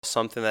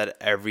Something that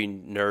every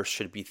nurse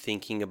should be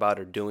thinking about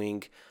or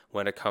doing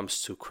when it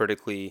comes to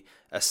critically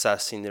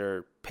assessing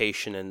their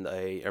patient in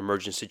a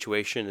emergent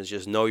situation is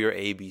just know your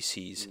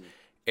ABCs: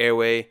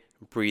 airway,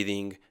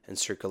 breathing, and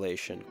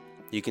circulation.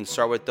 You can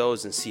start with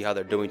those and see how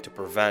they're doing to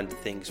prevent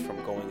things from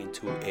going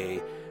into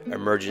a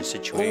emergent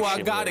situation. Oh,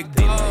 I gotta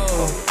go.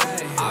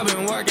 I've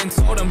been working,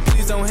 told them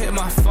please don't hit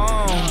my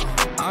phone.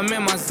 I'm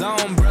in my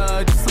zone,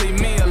 bruh, just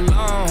leave me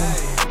alone.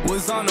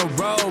 Was on the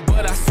road,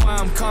 but I swear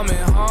I'm coming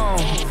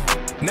home.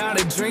 Now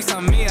the drinks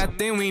on me, I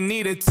think we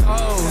need a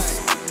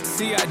toast.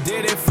 See, I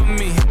did it for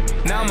me.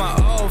 Now my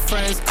old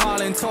friends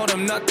calling, told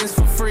them nothing's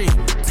for free.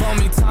 Told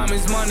me time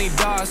is money,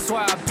 dog,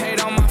 swear I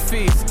paid all my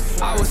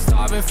fees. I was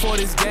starving for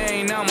this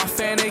game, now my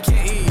family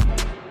can eat.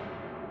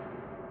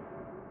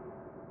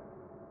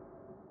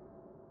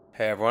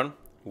 Hey everyone,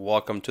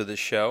 welcome to the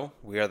show.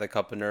 We are the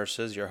Cup of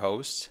Nurses, your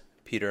hosts,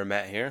 Peter and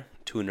Matt here,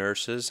 two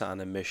nurses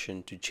on a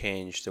mission to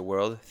change the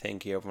world.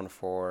 Thank you everyone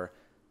for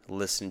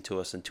listening to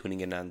us and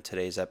tuning in on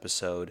today's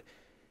episode.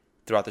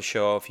 Throughout the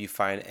show, if you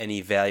find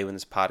any value in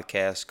this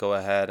podcast, go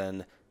ahead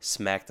and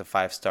smack the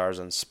 5 stars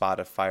on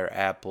Spotify or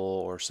Apple,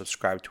 or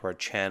subscribe to our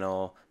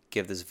channel.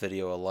 Give this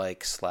video a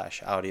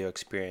like/audio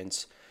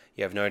experience.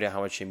 You have no idea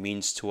how much it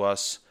means to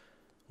us.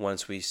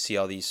 Once we see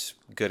all these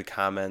good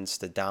comments,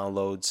 the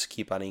downloads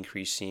keep on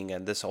increasing,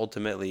 and this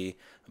ultimately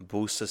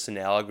boosts us in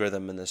the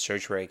algorithm in the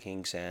search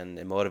rankings, and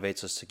it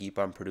motivates us to keep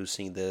on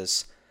producing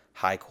this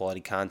high quality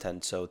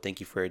content. So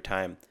thank you for your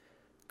time.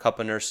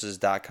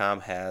 cupofnurses.com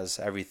has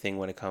everything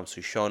when it comes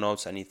to show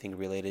notes, anything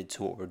related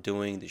to what we're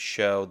doing, the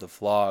show, the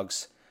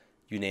vlogs,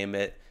 you name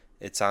it,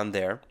 it's on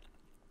there.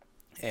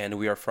 And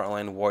we are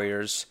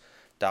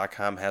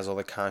frontlinewarriors.com has all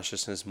the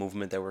consciousness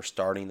movement that we're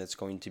starting, that's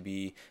going to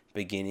be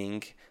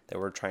beginning, that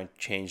we're trying to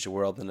change the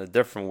world in a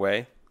different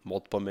way,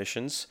 multiple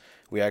missions.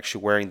 We're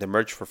actually wearing the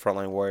merch for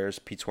Frontline Warriors.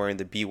 Pete's wearing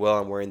the Be Well,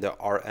 I'm wearing the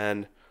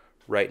RN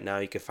right now.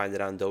 You can find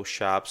it on those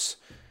shops.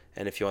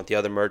 And if you want the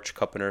other merch,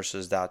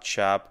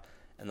 cupofnurses.shop.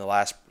 And the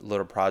last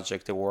little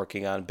project that we're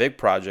working on, big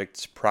project,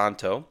 is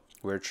Pronto.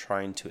 We're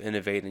trying to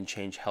innovate and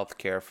change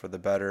healthcare for the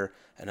better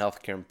and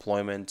healthcare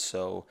employment.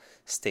 So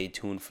stay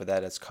tuned for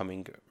that. It's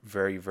coming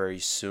very, very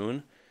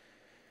soon.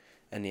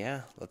 And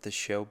yeah, let the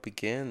show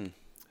begin.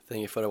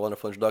 Thank you for the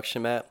wonderful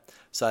introduction, Matt.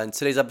 So in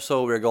today's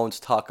episode, we're going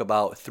to talk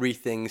about 3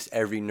 things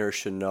every nurse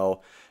should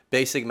know: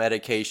 basic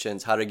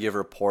medications, how to give a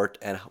report,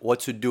 and what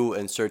to do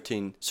in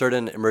certain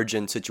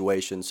emergent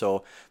situations.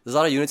 So there's a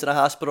lot of units in a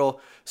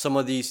hospital. Some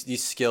of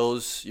these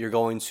skills you're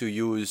going to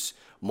use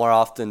more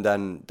often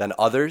than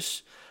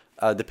others,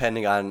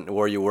 depending on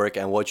where you work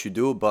and what you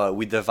do. But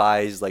we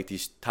devised like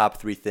these top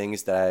 3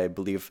 things that I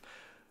believe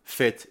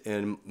fit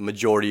in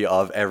majority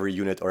of every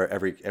unit or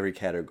every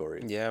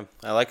category. Yeah,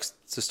 I like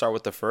to start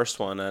with the first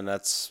one, and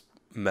that's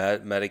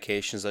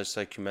medications. Just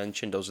like you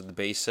mentioned, those are the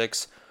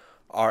basics.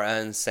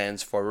 RN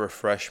stands for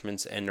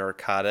refreshments and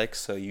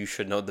narcotics, so you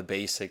should know the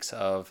basics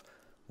of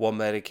what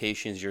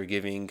medications you're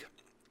giving,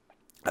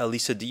 at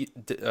least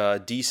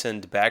a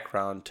decent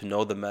background to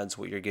know the meds,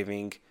 what you're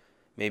giving.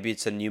 Maybe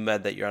it's a new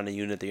med that you're on a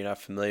unit that you're not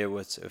familiar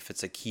with. If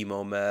it's a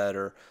chemo med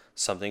or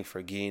something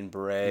for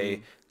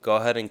Guillain-Barré, go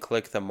ahead and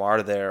click the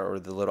MAR there, or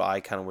the little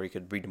icon where you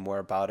could read more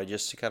about it,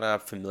 just to kind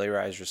of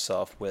familiarize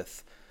yourself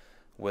with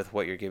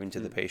what you're giving to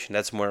the patient.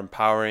 That's more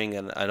empowering,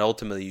 and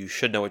ultimately you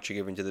should know what you're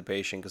giving to the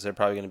patient, because they're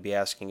probably going to be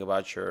asking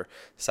about your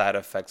side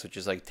effects, which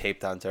is like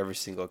taped onto every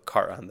single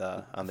cart on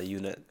the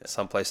unit,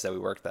 someplace that we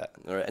worked at.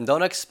 All right, and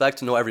don't expect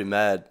to know every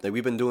med. Like,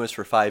 we've been doing this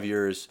for 5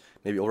 years,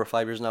 maybe over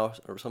 5 years now,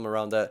 or somewhere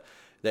around that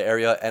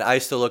area, and I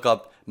still look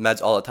up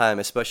meds all the time,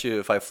 especially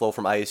if I flow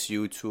from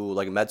ICU to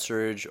like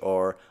med-surg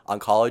or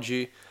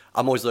oncology.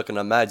 I'm always looking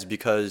at meds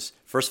because,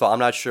 first of all, I'm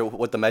not sure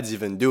what the meds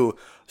even do.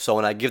 So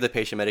when I give the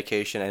patient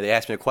medication and they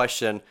ask me a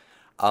question,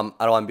 I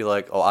don't want to be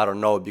like, oh, I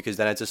don't know, because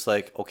then it's just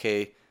like,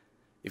 okay,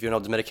 if you know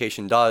what the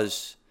medication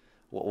does,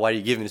 why are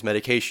you giving this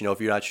medication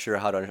if you're not sure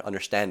how to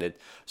understand it?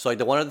 So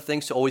like one of the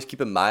things to always keep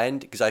in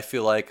mind, because I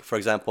feel like, for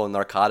example,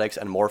 narcotics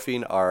and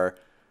morphine are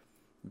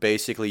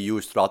basically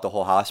used throughout the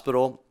whole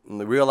hospital.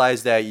 And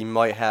realize that you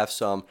might have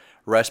some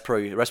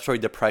respiratory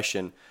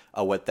depression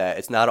with that.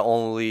 It's not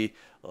only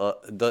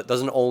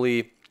doesn't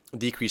only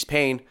decrease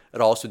pain,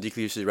 it also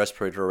decreases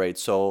respiratory rate.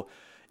 So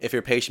if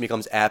your patient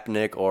becomes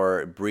apneic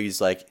or breathes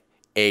like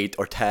 8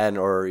 or 10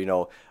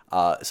 or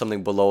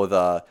something below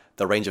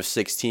the range of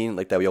 16,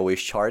 like that we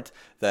always chart,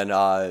 then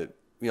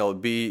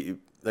be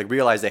like,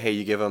 realize that, hey,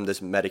 you give them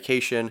this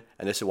medication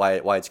and this is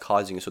why it's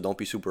causing it. So don't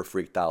be super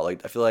freaked out.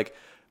 Like, I feel like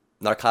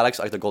narcotics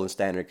are like the golden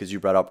standard, because you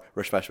brought up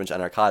refreshments and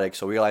narcotics.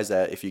 So realize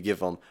that if you give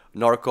them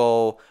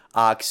Norco,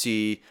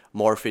 Oxy,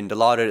 morphine,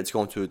 Dilaudid, it's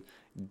going to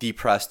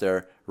depress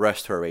their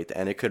respiratory rate,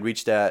 and it could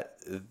reach that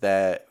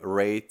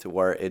rate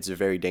where it's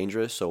very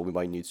dangerous. So we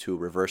might need to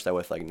reverse that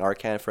with like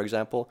Narcan, for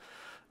example,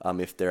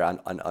 if they're on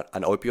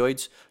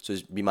opioids. So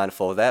just be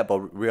mindful of that, but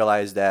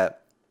realize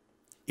that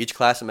each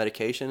class of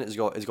medication is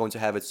going to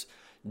have its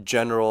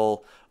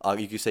general,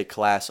 you could say,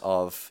 class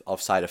of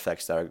side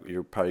effects that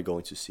you're probably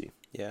going to see.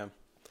 Yeah.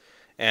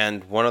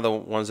 And one of the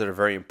ones that are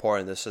very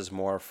important, this is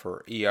more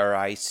for ER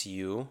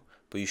ICU,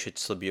 but you should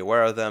still be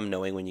aware of them,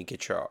 knowing when you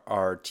get your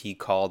RT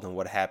called and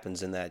what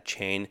happens in that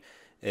chain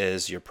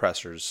is your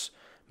pressors,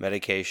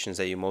 medications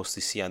that you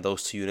mostly see on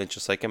those two units,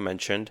 just like I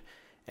mentioned.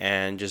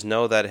 And just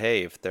know that,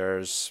 hey, if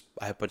there's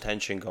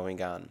hypotension going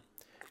on,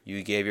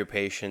 you gave your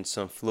patient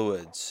some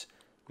fluids,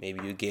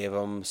 maybe you gave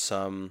them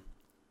some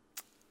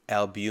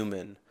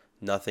albumin,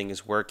 nothing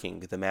is working,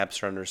 the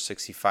maps are under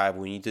 65,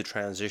 we need to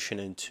transition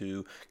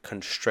into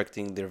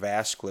constricting their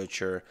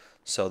vasculature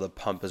so the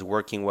pump is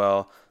working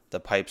well, the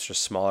pipes are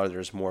smaller,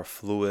 there's more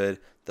fluid,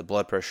 the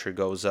blood pressure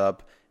goes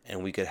up,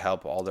 and we could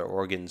help all their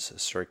organs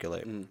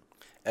circulate.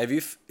 Have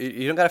you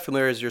don't gotta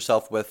familiarize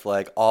yourself with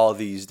like all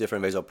these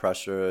different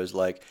vasopressors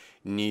like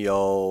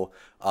Neo,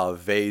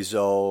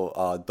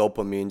 Vaso,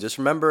 dopamine. Just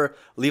remember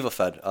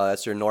Levophed.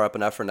 That's your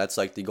norepinephrine. That's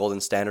like the golden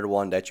standard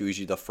one. That's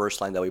usually the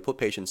first line that we put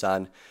patients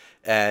on.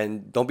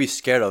 And don't be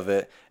scared of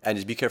it, and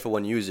just be careful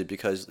when you use it,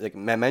 because like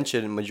I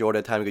mentioned, majority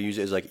of the time you can use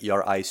it as like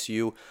ER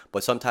ICU.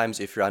 But sometimes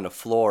if you're on the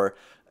floor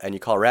and you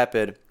call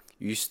rapid,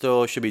 you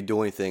still should be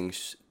doing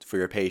things for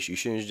your patient. You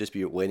shouldn't just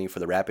be waiting for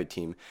the rapid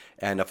team.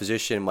 And a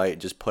physician might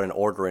just put an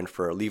order in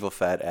for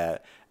Levophed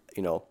at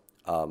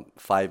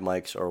 5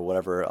 mics or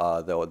whatever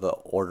the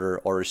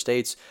order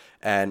states,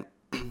 and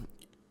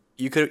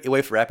you could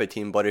wait for rapid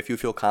team. But if you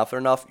feel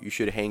confident enough, you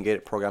should hang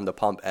it, program the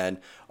pump, and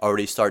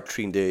already start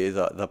treating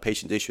the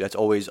patient's issue. That's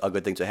always a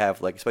good thing to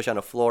have. Like especially on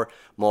the floor,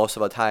 most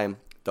of the time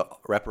the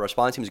rapid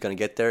response team is going to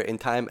get there in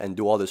time and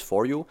do all this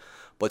for you.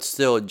 But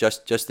still,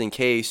 just in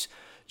case,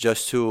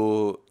 just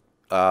to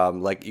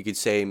like you could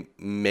say,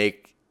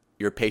 make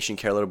your patient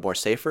care a little more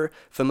safer,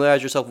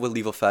 familiarize yourself with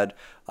Levophed,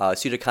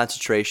 see the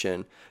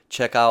concentration,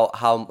 check out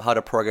how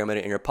to program it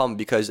in your pump,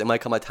 because it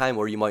might come a time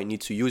where you might need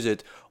to use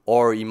it,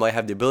 or you might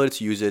have the ability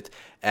to use it,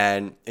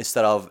 and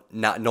instead of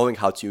not knowing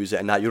how to use it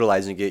and not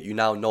utilizing it, you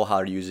now know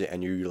how to use it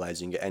and you're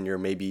utilizing it, and you're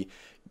maybe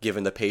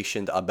giving the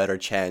patient a better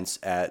chance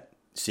at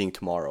seeing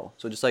tomorrow.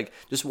 So just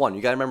one,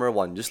 you gotta remember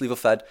one, just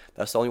Levophed.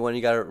 That's the only one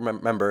you gotta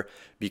remember,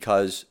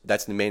 because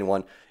that's the main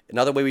one.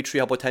 Another way we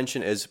treat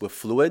hypotension is with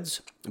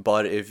fluids,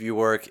 but if you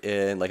work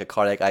in like a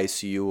cardiac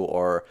ICU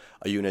or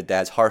a unit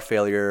that's heart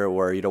failure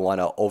where you don't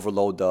want to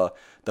overload the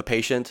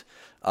patient,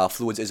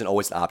 fluids isn't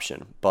always an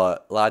option.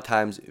 But a lot of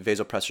times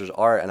vasopressors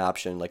are an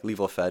option, like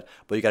Levophed,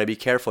 but you got to be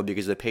careful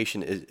because the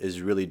patient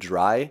is really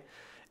dry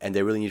and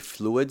they really need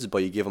fluids,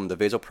 but you give them the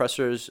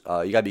vasopressors,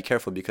 you got to be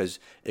careful because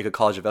it could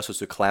cause your vessels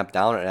to clamp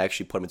down and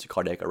actually put them into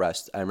cardiac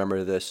arrest. I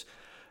remember this.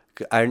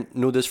 I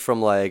knew this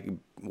from like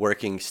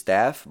working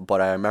staff,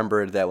 but I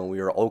remembered that when we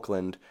were in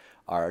Oakland,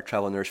 our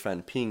travel nurse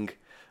friend Ping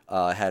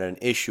had an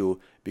issue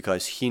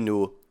because he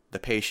knew the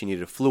patient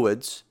needed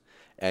fluids,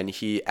 and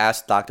he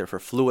asked doctor for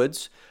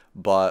fluids,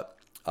 but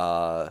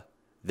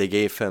they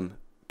gave him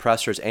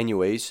pressors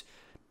anyways,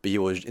 but he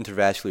was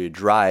intravascularly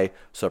dry,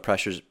 so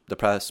pressors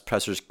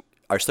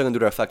are still gonna do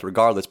their effect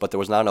regardless, but there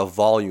was not enough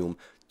volume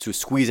to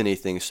squeeze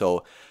anything,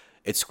 so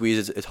it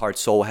squeezes his heart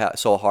so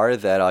hard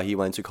that he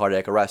went into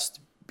cardiac arrest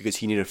because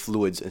he needed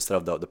fluids instead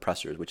of the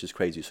pressors, which is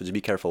crazy. So just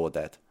be careful with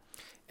that.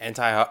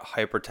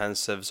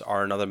 Antihypertensives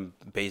are another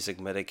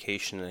basic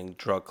medication and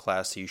drug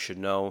class that you should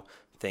know.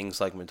 Things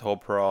like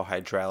metoprolol,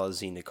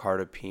 hydralazine,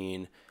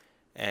 nicardipine,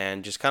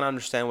 and just kind of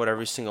understand what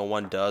every single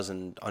one does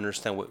and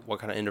understand what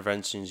kind of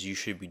interventions you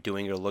should be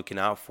doing or looking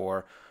out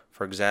for.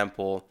 For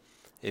example,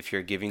 if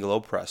you're giving low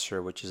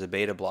pressure, which is a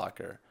beta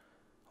blocker,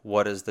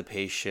 what is the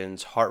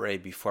patient's heart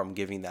rate before I'm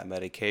giving that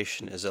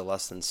medication? Is it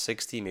less than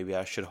 60? Maybe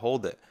I should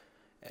hold it.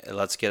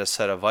 Let's get a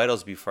set of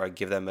vitals before I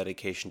give that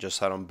medication, just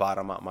so I don't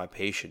bottom out my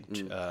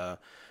patient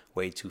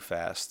way too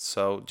fast.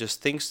 So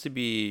just things to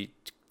be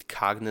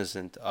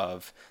cognizant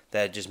of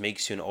that just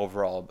makes you an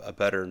overall a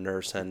better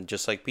nurse. And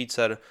just like Pete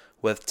said,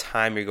 with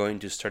time you're going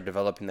to start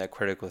developing that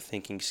critical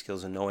thinking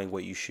skills and knowing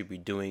what you should be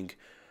doing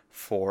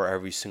for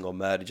every single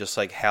med. Just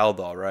like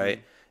Haldol,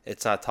 right?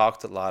 It's not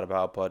talked a lot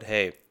about, but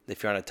hey,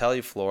 if you're on a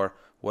telefloor,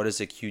 what is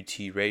the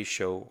QT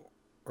ratio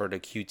or the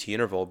QT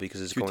interval,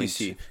 because it's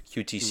QTC.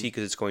 QTC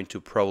because it's going to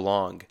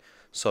prolong.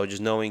 So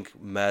just knowing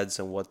meds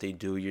and what they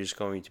do, you're just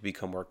going to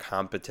become more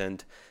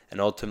competent.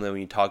 And ultimately, when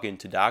you're talking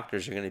to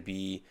doctors, you're going to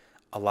be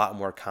a lot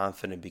more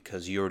confident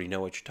because you already know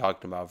what you're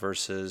talking about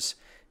versus,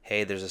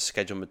 hey, there's a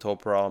scheduled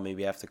metoprolol,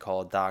 maybe I have to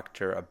call a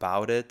doctor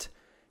about it.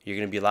 You're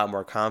going to be a lot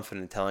more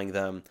confident telling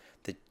them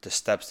the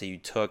steps that you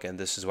took, and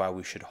this is why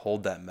we should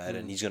hold that med.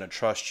 And he's going to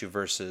trust you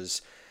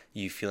versus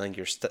you feeling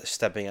you're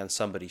stepping on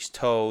somebody's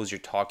toes, you're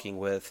talking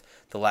with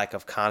the lack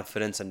of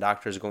confidence, and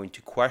doctor is going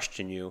to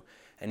question you,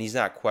 and he's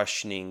not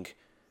questioning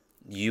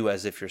you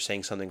as if you're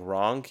saying something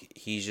wrong.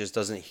 He just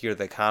doesn't hear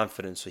the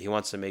confidence, so he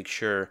wants to make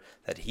sure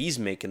that he's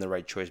making the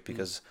right choice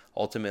because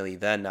ultimately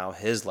then now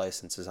his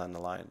license is on the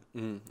line.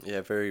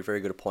 Yeah, very,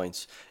 very good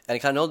points. And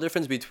kind of know the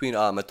difference between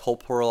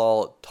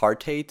metoprolol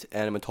tartrate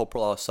and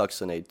metoprolol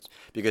succinate,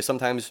 because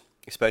sometimes,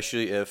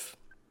 especially if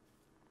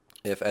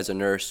as a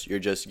nurse you're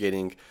just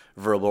getting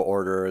verbal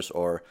orders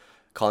or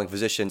calling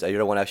physicians and you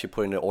don't want to actually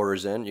putting the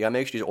orders in, you gotta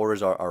make sure these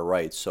orders are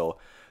right. So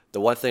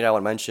the one thing I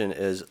want to mention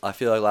is I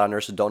feel like a lot of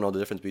nurses don't know the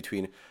difference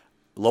between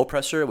low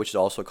pressure, which is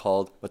also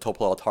called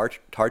metoprolol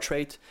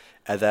tartrate,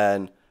 and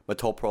then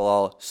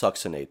metoprolol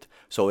succinate.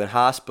 So in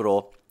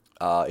hospital,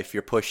 if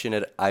you're pushing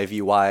it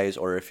IV wise,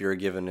 or if you're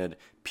giving it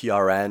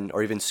PRN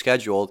or even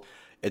scheduled,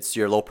 it's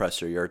your low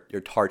pressure,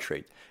 your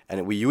tartrate.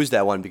 And we use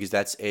that one because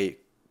that's a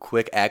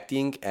quick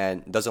acting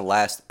and doesn't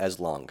last as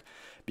long.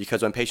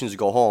 Because when patients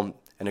go home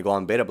and they go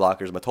on beta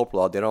blockers,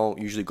 metoprolol, they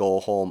don't usually go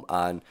home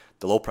on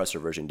the low pressure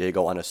version. They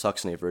go on a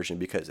succinate version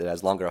because it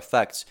has longer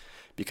effects.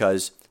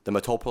 Because the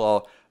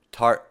metoprolol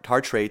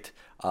tartrate,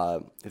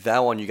 that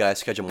one you gotta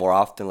schedule more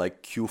often,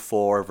 like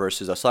Q4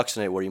 versus a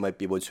succinate, where you might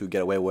be able to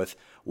get away with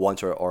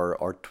once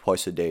or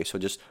twice a day. So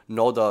just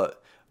know the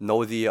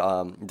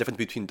difference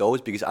between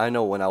those, because I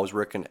know when I was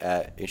working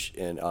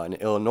in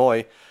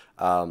Illinois,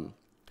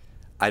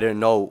 I didn't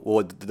know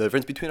what the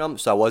difference between them,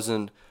 so I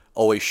wasn't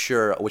always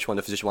sure which one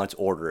the physician wanted to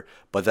order.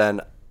 But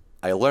then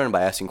I learned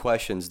by asking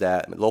questions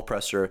that low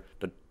pressure,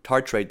 the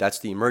tartrate, that's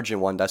the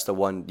emergent one. That's the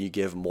one you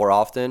give more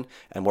often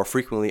and more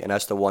frequently, and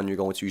that's the one you're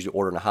going to usually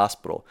order in a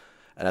hospital.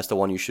 And that's the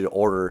one you should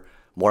order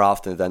more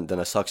often than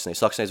a succinate.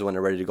 Succinate is when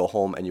you're ready to go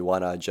home and you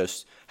want to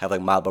just have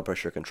like mild blood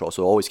pressure control.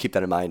 So always keep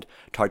that in mind,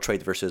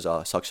 tartrate versus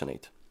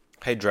succinate.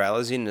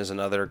 Hydralazine is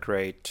another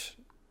great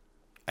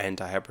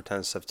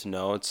antihypertensive to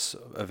know. It's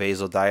a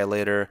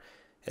vasodilator.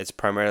 It's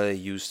primarily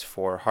used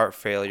for heart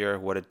failure.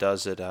 What it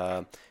does, it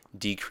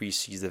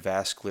decreases the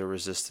vascular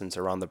resistance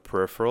around the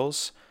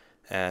peripherals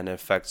and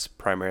affects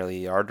primarily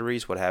the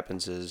arteries. What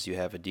happens is you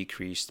have a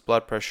decreased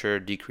blood pressure,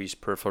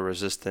 decreased peripheral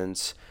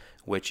resistance,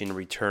 which in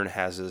return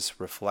has this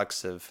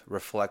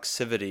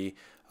reflexivity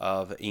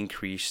of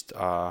increased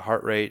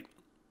heart rate.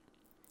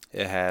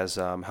 It has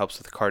helps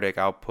with cardiac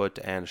output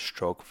and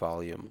stroke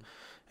volume.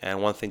 And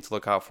one thing to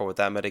look out for with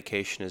that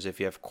medication is if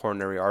you have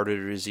coronary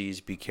artery disease,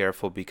 be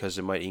careful because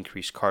it might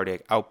increase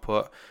cardiac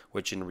output,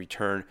 which in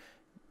return,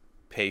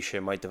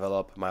 patient might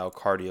develop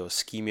myocardial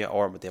ischemia,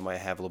 or they might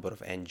have a little bit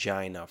of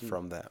angina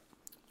from that.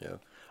 Yeah.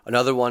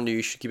 Another one that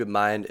you should keep in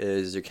mind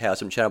is your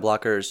calcium channel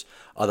blockers.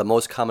 The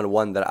most common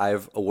one that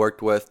I've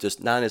worked with,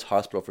 just not in this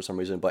hospital for some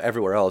reason, but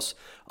everywhere else,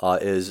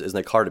 is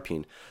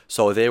nicardipine.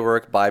 So they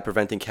work by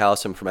preventing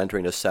calcium from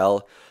entering the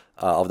cell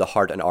of the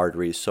heart and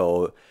arteries.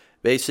 So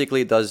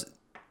basically, it does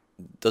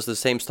the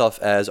same stuff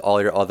as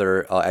all your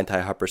other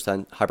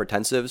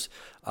antihypertensives.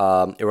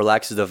 It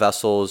relaxes the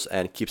vessels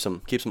and keeps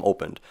them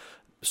opened.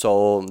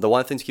 So the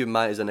one thing to keep in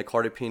mind is that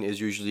nicardipine is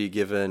usually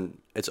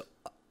it's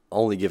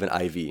only given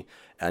IV,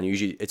 and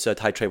usually it's a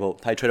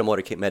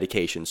titratable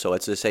medication. So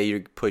let's just say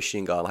you're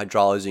pushing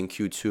hydralazine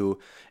Q2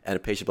 and a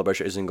patient's blood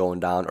pressure isn't going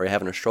down, or you're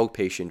having a stroke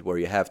patient where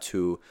you have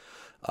to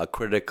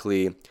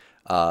critically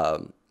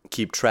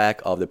keep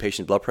track of the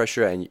patient's blood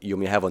pressure, and you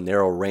may have a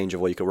narrow range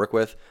of what you can work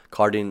with.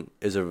 Cardine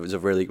is a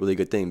really, really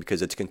good thing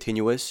because it's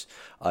continuous,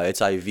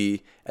 it's IV,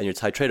 and you're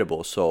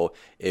titratable. So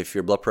if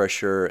your blood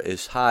pressure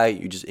is high,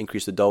 you just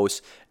increase the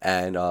dose,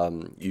 and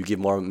you give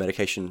more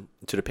medication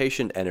to the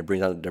patient, and it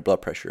brings down their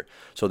blood pressure.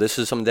 So this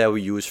is something that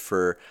we use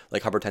for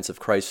like hypertensive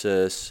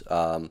crisis,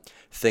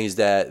 things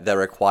that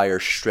require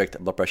strict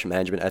blood pressure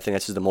management. I think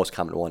this is the most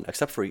common one.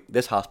 Except for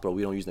this hospital,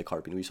 we don't use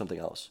nicardipine, we use something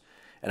else.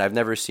 And I've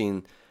never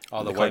seen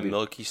all the white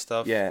milky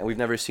stuff. Yeah, and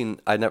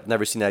I've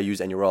never seen that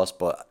used anywhere else.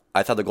 But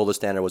I thought the gold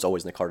standard was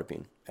always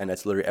nicardipine, and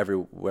that's literally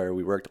everywhere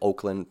we worked.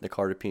 Oakland,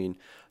 nicardipine;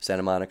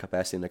 Santa Monica,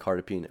 Pasadena,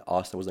 nicardipine;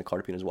 Austin was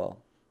nicardipine as well.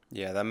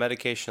 Yeah, that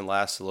medication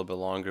lasts a little bit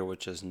longer,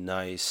 which is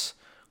nice.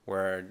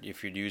 Where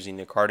if you're using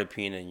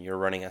nicardipine and you're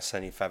running at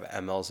 75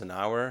 mLs an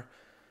hour,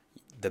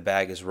 the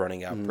bag is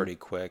running out pretty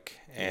quick.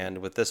 And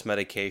with this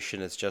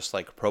medication, it's just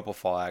like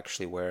propofol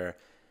actually, where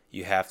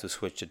you have to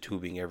switch to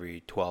tubing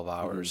every 12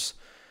 hours.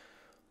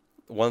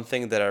 One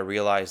thing that I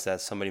realized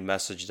that somebody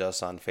messaged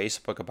us on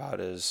Facebook about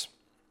is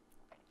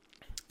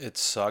it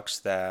sucks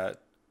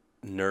that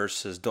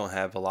nurses don't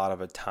have a lot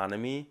of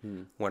autonomy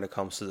when it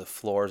comes to the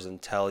floors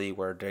and tele,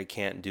 where they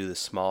can't do the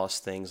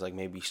smallest things like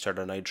maybe start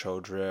a nitro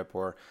drip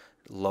or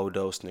low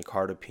dose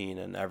nicardipine,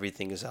 and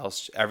everything is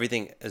just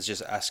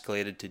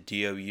escalated to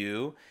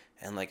DOU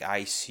and like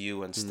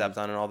ICU and step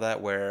down and all that,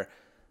 where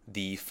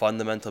the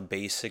fundamental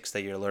basics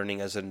that you're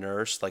learning as a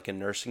nurse, like in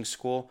nursing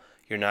school,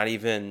 you're not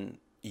even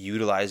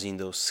utilizing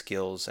those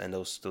skills and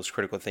those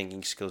critical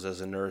thinking skills as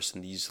a nurse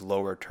in these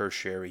lower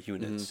tertiary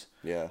units.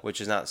 Yeah.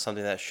 Which is not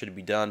something that should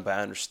be done, but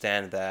I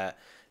understand that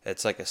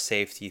it's like a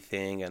safety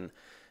thing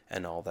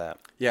and all that.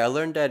 Yeah, I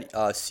learned that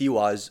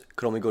CWAS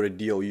could only go to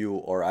DOU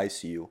or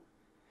ICU.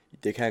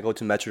 They can't go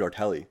to Metro or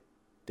Tele.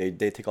 They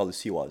take all the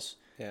CWAS.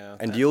 Yeah.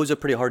 And DOU is a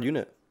pretty hard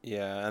unit.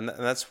 Yeah, and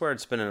that's where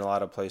it's been in a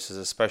lot of places,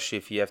 especially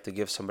if you have to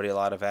give somebody a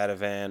lot of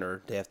Ativan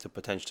or they have to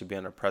potentially be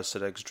on a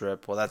Precedex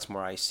drip. Well, that's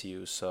more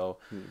ICU, so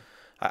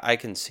I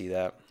can see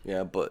that.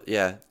 Yeah, but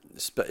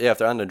if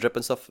they're on the drip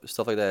and stuff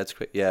like that, it's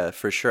great. Yeah,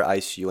 for sure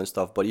ICU and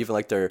stuff. But even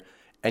like their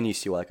any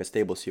CWA, like a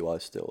stable CWA,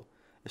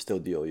 is still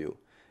DOU.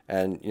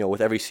 And with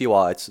every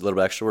CWA, it's a little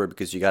bit extra work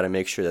because you got to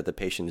make sure that the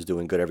patient is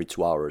doing good every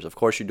 2 hours. Of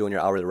course, you're doing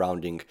your hourly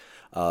rounding,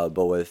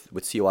 but with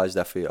CWA,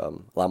 definitely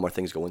a lot more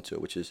things go into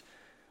it, which is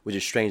which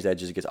is strange that it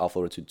just gets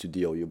offloaded to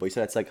DOU. But you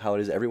said that's like how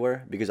it is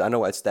everywhere? Because I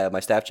know at my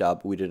staff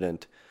job, we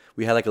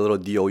had like a little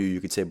DOU,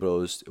 you could say, but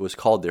it was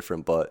called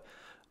different. But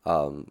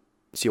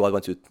CY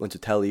went to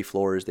tele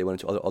floors, they went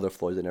to other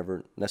floors, they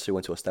never necessarily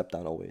went to a step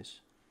down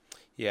always.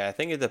 Yeah, I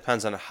think it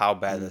depends on how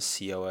bad the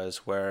CO is,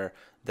 where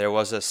there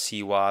was a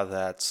CWA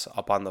that's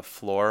up on the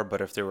floor,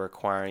 but if they're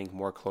requiring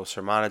more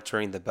closer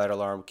monitoring, the bed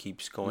alarm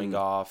keeps going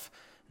off.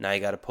 Now you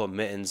got to put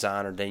mittens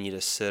on, or they need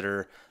a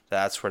sitter.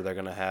 That's where they're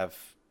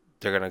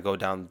gonna go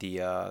down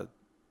the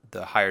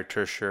higher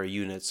tertiary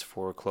units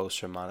for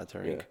closer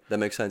monitoring. Yeah, that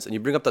makes sense. And you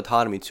bring up the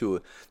autonomy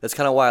too. That's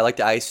kind of why I like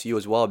the ICU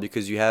as well,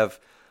 because you have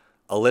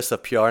a list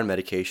of PRN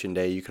medication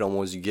that you can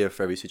almost give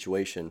for every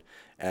situation.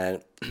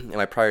 And in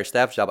my prior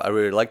staff job, I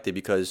really liked it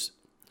because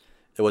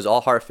it was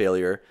all heart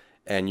failure,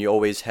 and you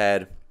always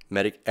had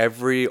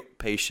every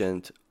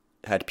patient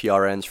had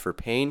PRNs for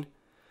pain,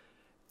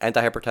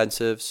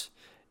 antihypertensives,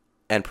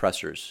 and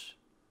pressors.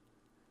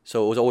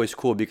 So it was always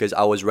cool because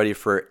I was ready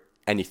for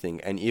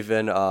anything. And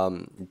even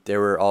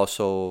there were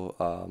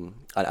also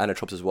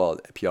anatropes as well,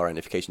 PRN,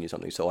 if in case you need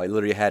something. So I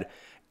literally had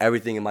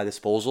everything in my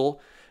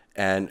disposal,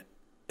 and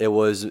it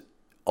was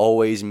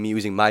always me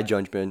using my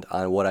judgment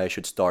on what I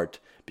should start,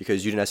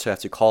 because you didn't necessarily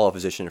have to call a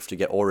physician to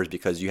get orders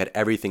because you had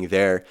everything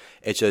there.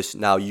 It's just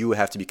now you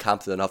have to be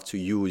competent enough to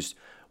use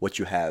what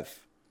you have.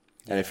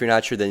 And if you're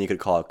not sure, then you could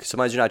call. Because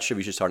sometimes you're not sure if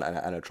you should start an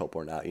anatrope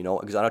or not,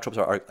 because anatropes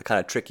are kind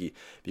of tricky,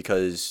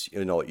 because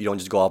you don't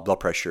just go off blood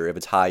pressure. If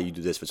it's high, you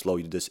do this. If it's low,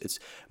 you do this. It's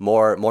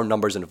more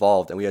numbers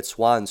involved. And we had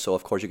SWAN, so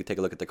of course you could take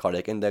a look at the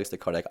cardiac index, the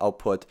cardiac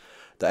output,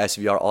 the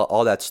SVR,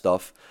 all that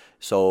stuff.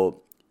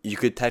 So you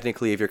could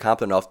technically, if you're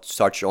competent enough,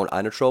 start your own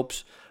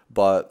anatropes.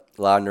 But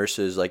a lot of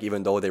nurses, like,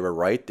 even though they were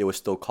right, they would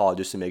still call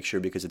just to make sure,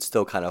 because it's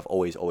still kind of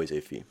always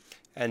iffy.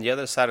 And the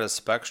other side of the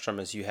spectrum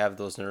is you have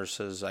those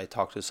nurses. I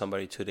talked to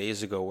somebody 2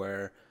 days ago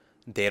where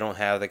they don't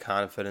have the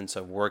confidence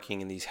of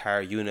working in these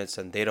higher units,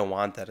 and they don't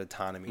want that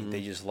autonomy.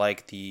 They just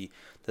like the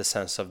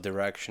sense of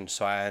direction.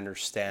 So I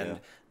understand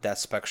that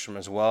spectrum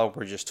as well.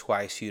 We're just two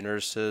ICU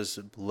nurses,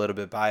 a little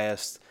bit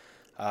biased.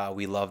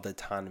 We love the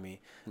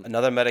autonomy.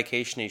 Another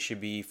medication you should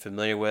be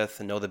familiar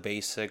with and know the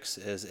basics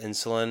is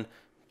insulin.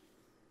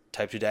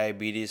 Type 2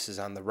 diabetes is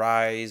on the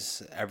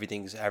rise.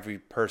 Every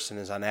person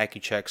is on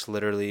Accuchecks,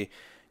 literally.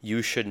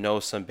 You should know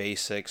some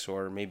basics,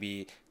 or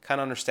maybe kind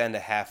of understand the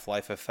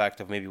half-life effect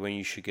of maybe when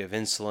you should give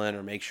insulin,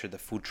 or make sure the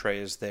food tray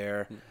is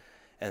there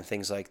and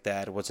things like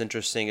that. What's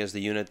interesting is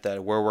the unit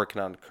that we're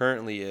working on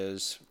currently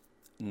is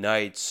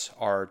nights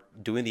are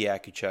doing the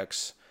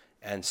Accuchecks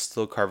and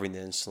still covering the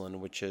insulin,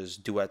 which is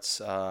due at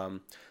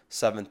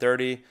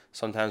 7:30.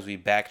 Sometimes we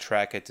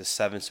backtrack it to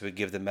 7, so we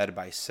give the med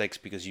by 6,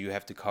 because you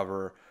have to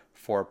cover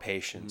 4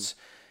 patients.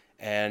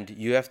 And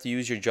you have to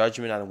use your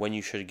judgment on when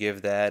you should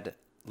give that,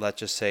 let's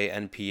just say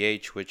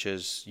NPH, which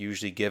is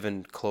usually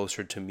given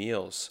closer to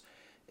meals.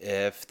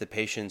 If the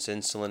patient's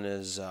insulin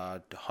is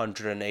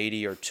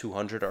 180 or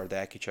 200, or the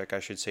Accucheck, I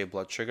should say,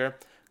 blood sugar,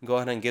 go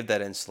ahead and give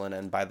that insulin.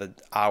 And by the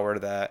hour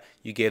that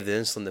you gave the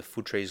insulin, the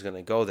food tray is going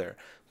to go there.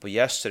 But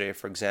yesterday,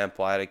 for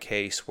example, I had a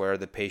case where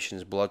the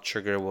patient's blood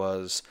sugar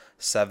was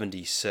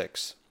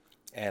 76,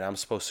 and I'm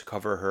supposed to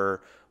cover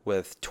her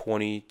with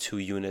 22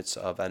 units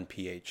of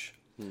NPH.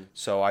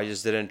 So I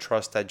just didn't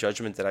trust that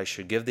judgment that I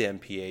should give the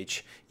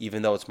NPH,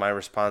 even though it's my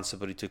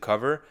responsibility to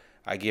cover.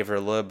 I gave her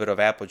a little bit of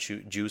apple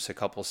juice, a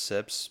couple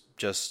sips,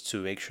 just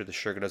to make sure the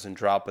sugar doesn't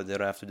drop, but they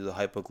don't have to do the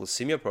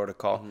hypoglycemia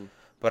protocol.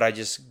 But I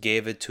just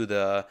gave it to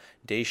the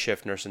day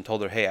shift nurse and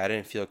told her, hey, I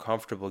didn't feel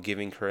comfortable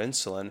giving her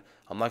insulin.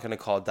 I'm not going to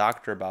call a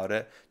doctor about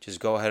it.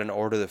 Just go ahead and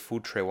order the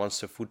food tray. Once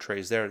the food tray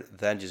is there,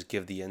 then just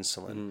give the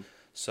insulin.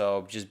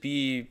 So just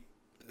be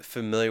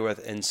familiar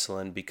with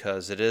insulin,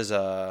 because it is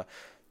a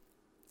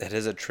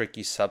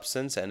tricky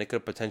substance, and it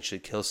could potentially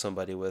kill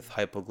somebody with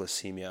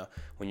hypoglycemia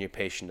when your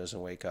patient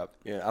doesn't wake up.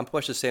 Yeah, I'm pretty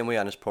much the same way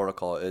on this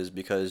protocol, is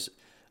because,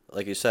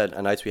 like you said,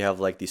 on nights we have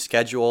like the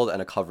scheduled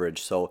and a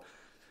coverage. So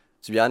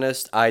to be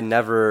honest, I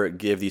never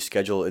give the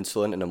scheduled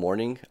insulin in the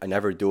morning. I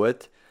never do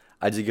it.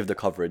 I just give the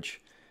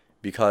coverage,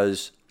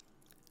 because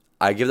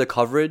I give the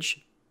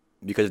coverage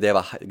because if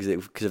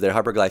they're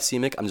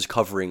hyperglycemic, I'm just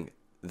covering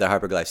their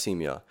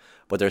hyperglycemia.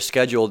 But they're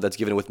scheduled, that's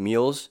given with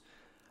meals.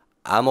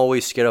 I'm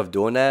always scared of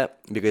doing that,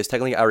 because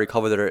technically I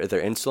recover their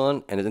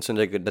insulin, and the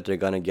insulin that they're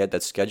going to get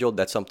that's scheduled,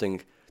 that's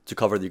something to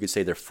cover, you could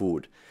say, their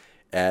food.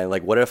 And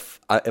like, what if,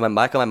 in my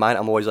back of my mind,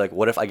 I'm always like,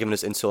 what if I give them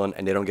this insulin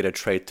and they don't get a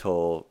tray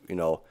till,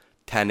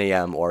 10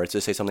 a.m. or it's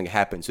just say something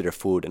happens to their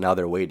food and now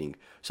they're waiting.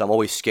 So I'm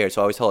always scared.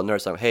 So I always tell the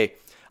nurse, hey,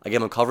 I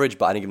give them coverage,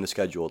 but I didn't give them the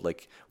scheduled.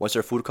 Like, once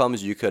their food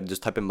comes, you could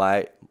just type in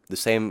the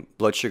same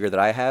blood sugar that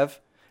I have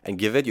and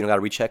give it. You don't got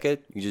to recheck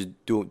it. You just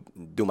do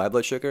my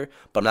blood sugar,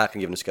 but I'm not going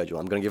to give them the schedule.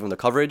 I'm going to give them the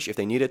coverage if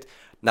they need it,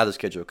 not the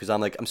schedule, because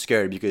I'm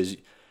scared, because you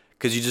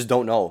just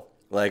don't know.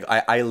 Like,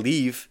 I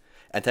leave,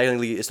 and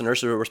technically it's the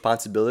nurse's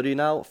responsibility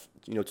now,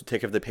 to take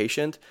care of the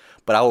patient,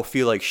 but I will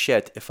feel like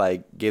shit if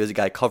I gave this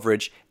guy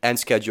coverage and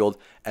scheduled,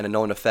 and a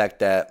known effect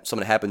that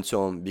something happened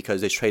to him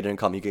because this tray didn't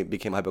come, he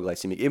became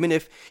hypoglycemic. Even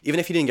if he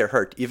didn't get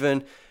hurt,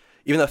 even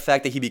even the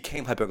fact that he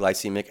became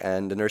hypoglycemic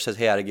and the nurse says,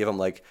 hey, I had to give him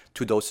like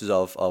 2 doses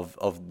of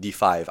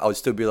D5, I would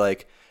still be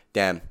like,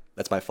 damn,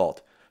 that's my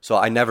fault. So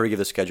I never give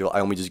the schedule. I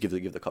only just give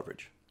the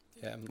coverage.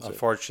 Yeah,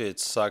 unfortunately, it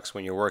sucks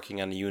when you're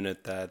working on a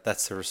unit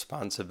that's the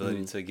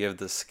responsibility to give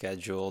the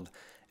scheduled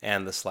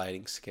and the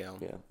sliding scale.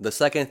 Yeah. The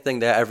second thing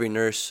that every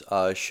nurse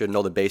should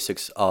know the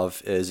basics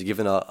of is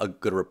giving a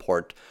good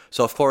report.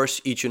 So, of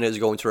course, each unit is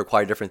going to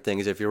require different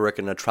things. If you're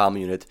working in a trauma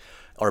unit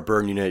or a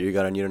burn unit, you're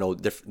going to need to know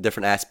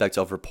different aspects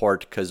of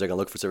report because they're going to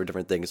look for several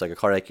different things. Like a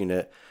cardiac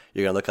unit,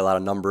 you're going to look at a lot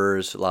of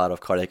numbers, a lot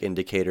of cardiac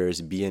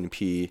indicators,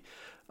 BNP,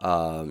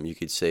 you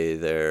could say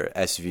their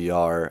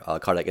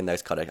SVR, cardiac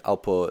index, cardiac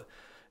output,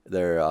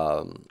 their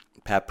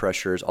pap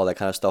pressures, all that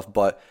kind of stuff.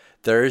 But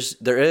there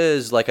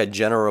is like a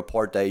general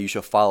report that you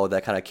should follow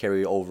that kind of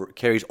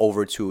carries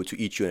over to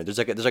each unit. There's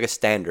like a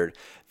standard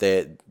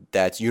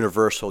that's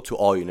universal to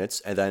all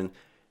units, and then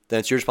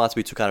it's your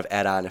responsibility to kind of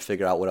add on and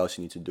figure out what else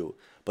you need to do.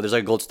 But there's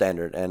like a gold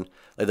standard, and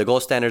like the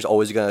gold standard is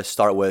always gonna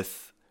start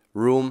with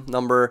room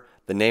number,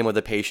 the name of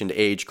the patient,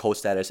 age, code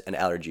status, and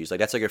allergies. Like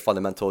that's like your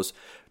fundamentals,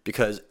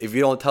 because if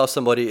you don't tell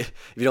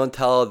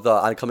the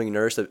oncoming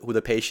nurse who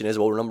the patient is,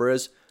 what room number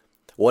is,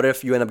 what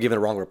if you end up giving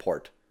a wrong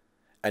report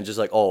and just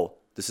like, oh,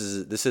 this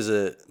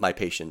is my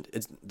patient.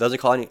 It doesn't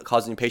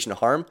cause any patient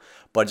harm,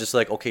 but just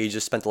like, okay, you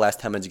just spent the last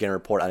 10 minutes getting a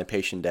report on a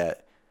patient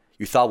that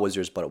you thought was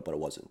yours, but it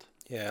wasn't.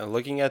 Yeah,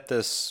 looking at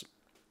this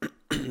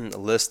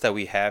list that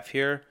we have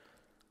here,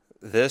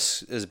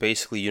 this is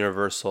basically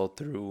universal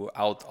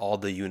throughout all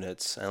the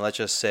units. And let's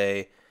just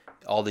say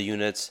all the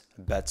units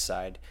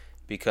bedside,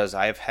 because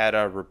I've had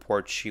a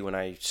report sheet when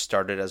I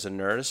started as a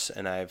nurse,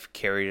 and I've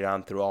carried it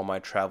on through all my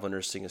travel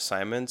nursing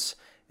assignments,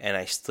 and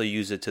I still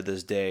use it to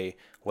this day,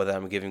 whether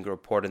I'm giving a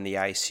report in the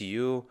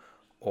ICU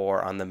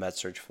or on the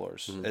med-surg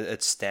floors. Mm-hmm.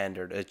 It's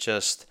standard. It's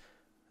just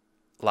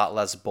a lot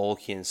less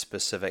bulky in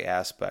specific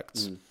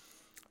aspects.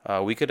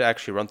 We could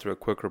actually run through a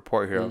quick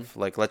report here of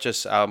like,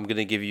 I'm going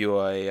to give you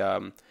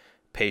a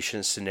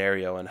patient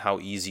scenario and how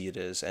easy it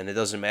is. And it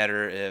doesn't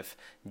matter if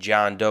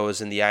John Doe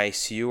is in the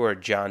ICU or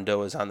John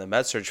Doe is on the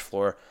med-surg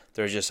floor.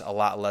 There's just a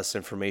lot less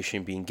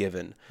information being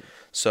given.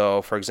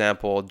 So, for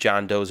example,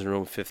 John Doe's in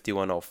room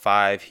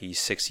 5105. He's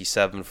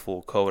 67,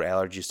 full code,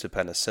 allergies to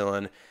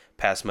penicillin,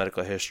 past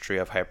medical history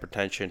of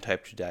hypertension,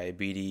 type 2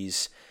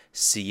 diabetes,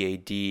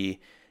 CAD,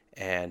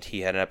 and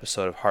he had an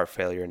episode of heart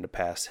failure in the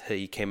past.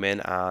 He came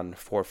in on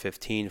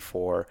 4/15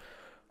 for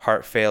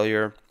heart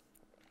failure.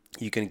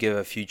 You can give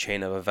a few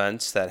chain of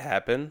events that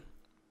happen.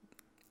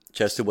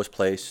 Chest tube was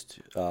placed,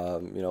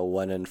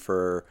 went in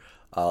for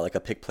like a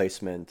PIC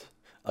placement,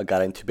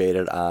 got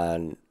intubated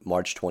on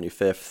March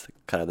 25th,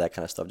 kind of that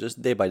kind of stuff,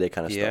 just day by day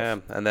kind of stuff. Yeah,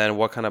 and then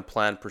what kind of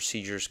planned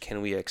procedures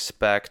can we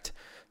expect?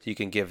 So you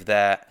can give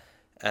that,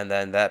 and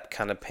then that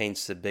kind of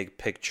paints the big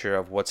picture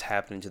of what's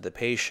happening to the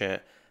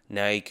patient.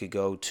 Now you could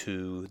go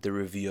to the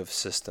review of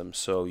systems.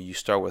 So you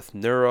start with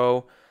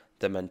neuro,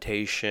 the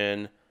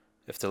mentation,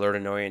 if they're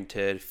learning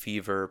oriented,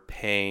 fever,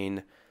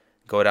 pain,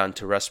 go down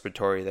to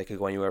respiratory. They could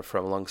go anywhere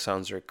from lung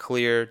sounds are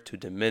clear to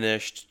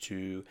diminished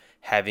to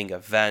having a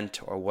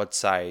vent or what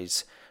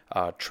size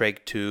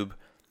trach tube,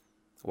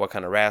 what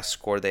kind of RAS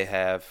score they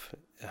have,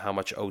 how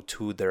much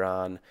O2 they're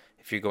on.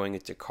 If you're going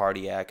into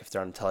cardiac, if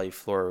they're on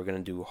telefloor, we're going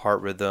to do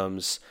heart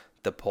rhythms,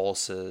 the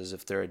pulses,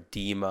 if they're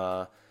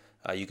edema.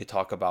 You could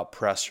talk about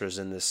pressors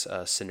in this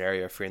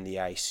scenario if you're in the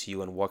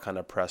ICU and what kind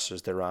of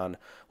pressors they're on,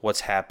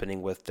 what's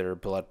happening with their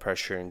blood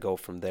pressure, and go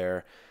from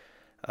there.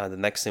 The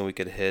next thing we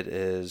could hit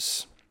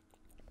is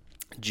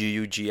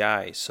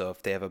GUGI. So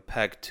if they have a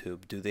PEG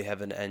tube, do they have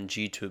an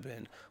NG tube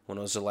in? When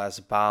was the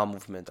last bowel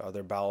movement? Are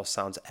their bowel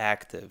sounds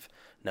active?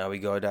 Now we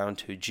go down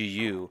to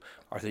GU.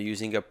 Are they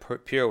using a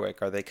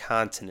PureWick? Are they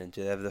continent?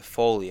 Do they have the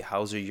Foley?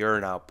 How's their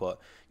urine output?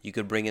 You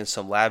could bring in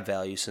some lab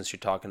values since you're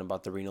talking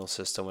about the renal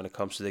system when it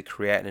comes to the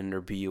creatinine or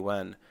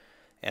BUN.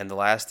 And the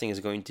last thing is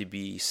going to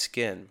be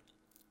skin.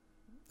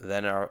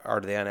 Then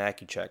are they on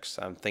AccuChecks?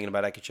 I'm thinking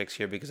about AccuChecks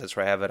here because that's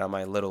where I have it on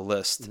my little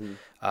list.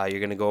 Mm-hmm. You're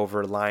going to go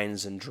over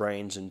lines and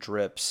drains and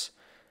drips,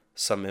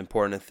 some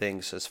important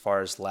things as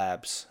far as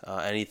labs.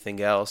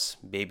 Anything else,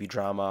 baby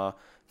drama,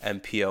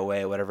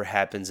 MPOA, whatever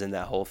happens in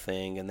that whole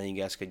thing. And then you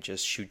guys could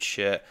just shoot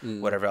shit,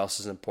 whatever else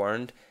is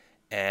important.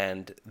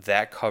 And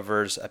that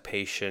covers a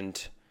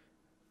patient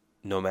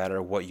no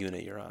matter what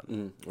unit you're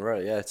on.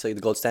 Right, yeah, it's like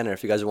the gold standard.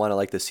 If you guys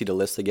want to see the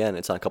list again,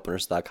 it's on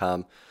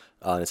couplenurses.com.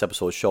 This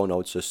episode show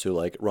notes just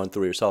to run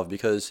through yourself,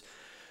 because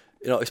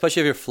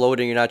especially if you're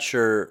floating, you're not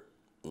sure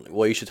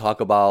what you should talk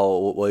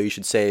about, what you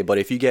should say. But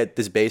if you get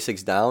these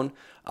basics down,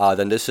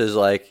 then this is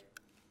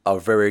a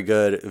very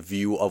good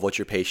view of what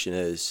your patient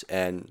is,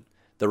 and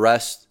the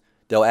rest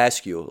they'll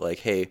ask you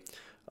hey,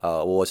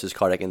 what was his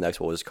cardiac index?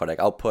 What was his cardiac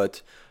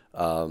output?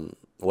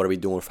 What are we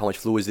doing? How much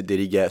fluids did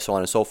he get? So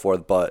on and so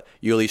forth. But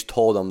you at least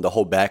told them the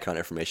whole background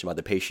information about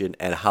the patient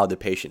and how the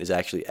patient is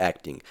actually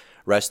acting.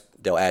 Rest,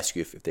 they'll ask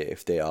you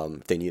if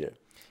they need it.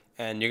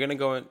 And you're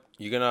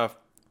gonna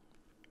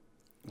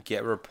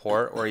get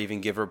report or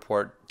even give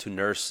report to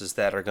nurses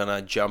that are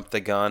gonna jump the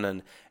gun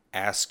and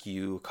ask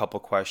you a couple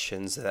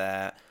questions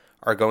that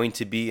are going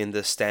to be in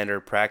the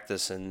standard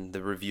practice and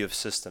the review of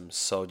systems.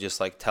 So just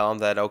like tell them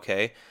that,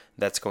 okay,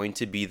 that's going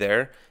to be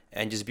there,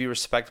 and just be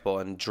respectful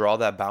and draw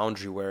that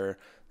boundary where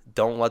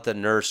don't let the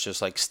nurse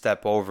just like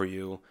step over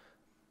you,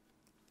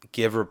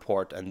 give a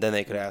report, and then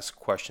they could ask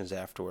questions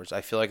afterwards.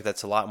 I feel like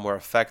that's a lot more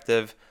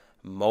effective.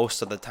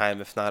 Most of the time,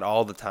 if not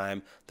all the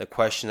time, the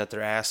question that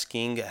they're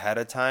asking ahead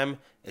of time,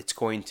 it's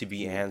going to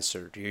be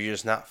answered. You're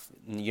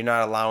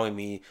not allowing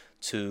me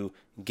to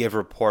give a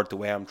report the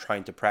way I'm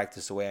trying to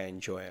practice, the way I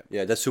enjoy it.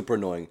 Yeah, that's super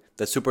annoying.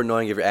 That's super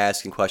annoying if you're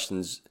asking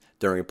questions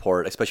during a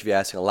report, especially if you're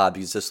asking a lot,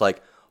 because it's just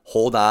like,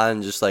 hold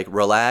on, just like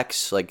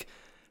relax. Like,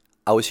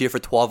 I was here for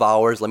 12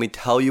 hours. Let me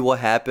tell you what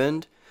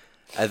happened.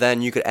 And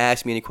then you could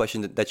ask me any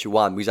question that you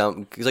want.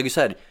 Because like you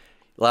said,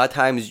 a lot of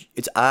times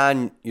it's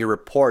on your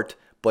report,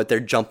 but they're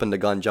jumping the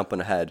gun, jumping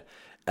ahead.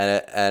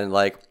 And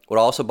like, what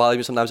also bothers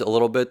me sometimes a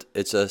little bit,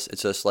 it's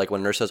just like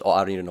when a nurse says, oh, I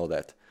don't need to know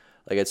that.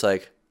 Like, it's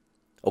like,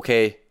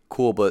 okay,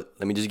 cool, but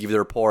let me just give you the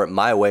report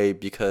my way,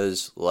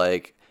 because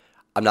like,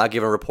 I'm not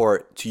giving a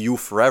report to you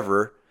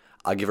forever.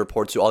 I'll give a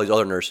report to all these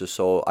other nurses.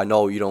 So I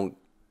know you don't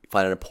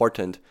find it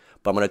important,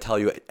 but I'm going to tell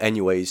you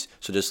anyways.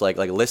 So just like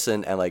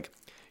listen, and like,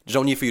 there's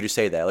no need for you to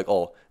say that. Like,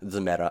 oh, it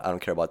doesn't matter. I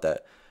don't care about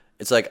that.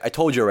 It's like, I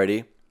told you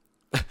already.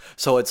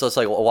 So it's just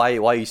like, why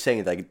are you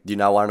saying that? Like, do you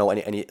not want to know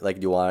any like,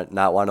 do you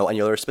not want to know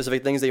any other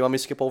specific things that you want me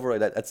to skip over?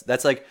 Like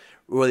that's like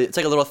really, it's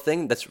like a little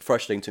thing that's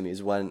frustrating to me,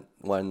 is when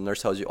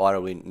nurse tells you, oh, I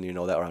don't really need to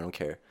know that, or I don't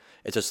care.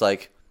 It's just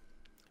like,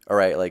 all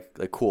right,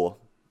 like cool,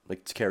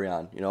 like to carry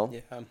on, you know?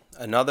 Yeah.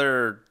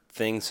 Another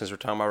thing, since we're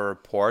talking about a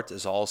report,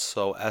 is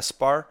also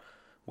SBAR,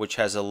 which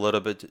has a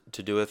little bit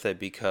to do with it,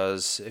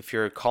 because if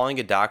you're calling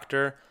a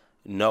doctor,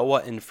 know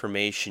what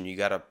information you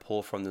got to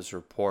pull from this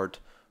report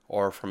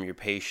or from your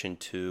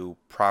patient to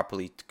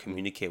properly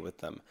communicate with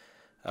them.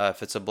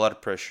 If it's a blood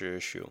pressure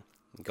issue,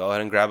 go ahead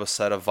and grab a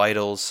set of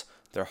vitals,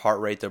 their heart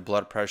rate, their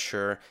blood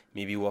pressure,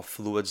 maybe what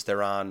fluids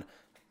they're on,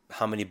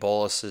 how many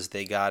boluses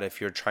they got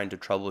if you're trying to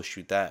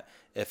troubleshoot that.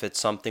 If it's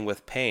something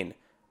with pain,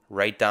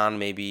 write down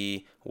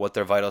maybe what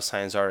their vital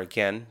signs are,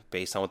 again,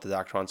 based on what the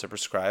doctor wants to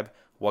prescribe,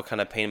 what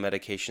kind of pain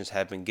medications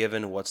have been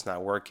given, what's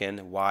not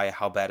working, why,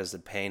 how bad is the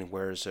pain,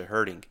 where is it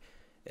hurting.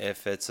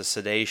 If it's a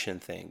sedation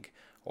thing,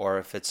 or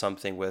if it's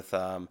something with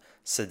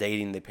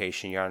sedating the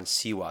patient, you're on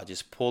CWA,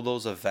 just pull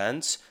those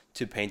events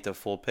to paint the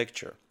full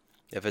picture.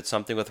 If it's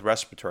something with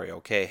respiratory,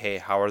 okay, hey,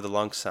 how are the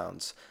lung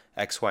sounds?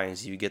 X, Y, and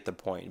Z, you get the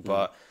point.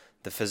 But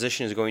the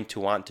physician is going to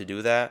want to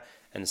do that,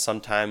 and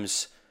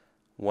sometimes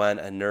when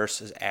a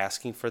nurse is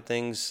asking for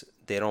things,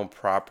 they don't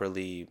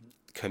properly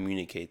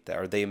communicate that,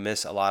 or they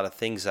miss a lot of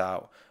things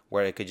out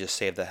where it could just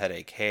save the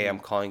headache. Hey, I'm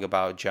calling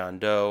about John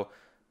Doe.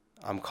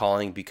 I'm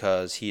calling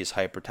because he is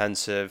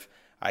hypertensive.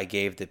 I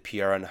gave the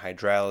PRN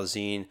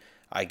hydralazine.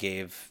 I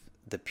gave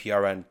the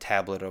PRN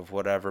tablet of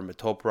whatever,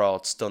 metoprolol.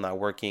 It's still not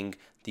working.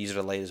 These are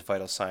the latest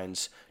vital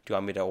signs. Do you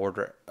want me to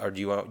order, or do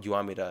you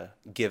want me to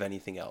give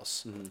anything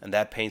else? Mm-hmm. And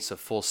that paints a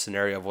full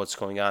scenario of what's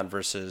going on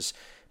versus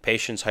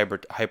patient's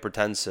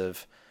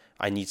hypertensive.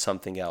 I need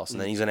something else. And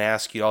then he's going to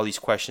ask you all these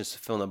questions to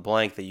fill in the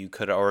blank that you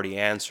could have already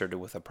answered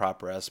with a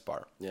proper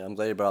SBAR. Yeah, I'm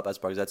glad you brought up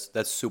SBAR, because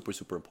that's super,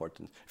 super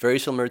important. Very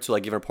similar to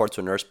like giving a report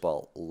to a nurse,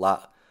 but a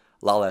lot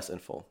less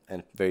info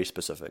and very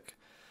specific.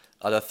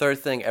 The third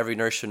thing every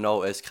nurse should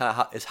know is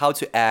how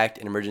to act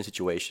in emergency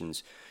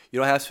situations. You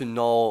don't have to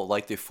know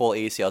like the full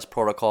ACLS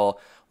protocol.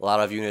 A lot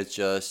of units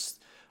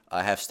just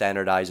have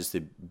standardized as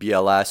the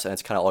BLS, and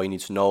it's kind of all you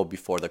need to know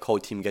before the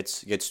code team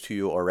gets to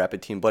you, or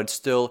rapid team. But it's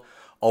still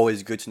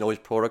always good to know his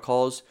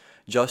protocols,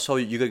 just so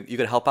you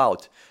could help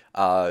out,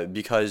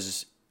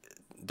 because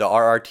the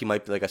RR team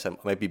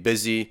might be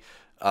busy,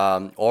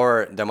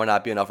 or there might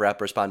not be enough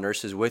rapid response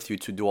nurses with you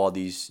to do all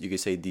these, you could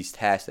say, these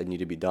tasks that need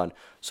to be done.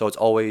 So it's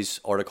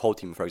always, or the code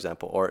team, for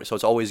example, so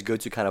it's always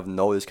good to kind of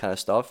know this kind of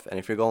stuff. And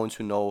if you're going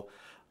to know,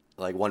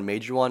 like, one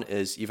major one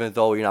is, even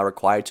though you're not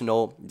required to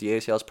know the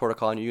ACLS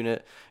protocol in your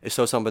unit, it's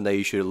still something that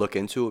you should look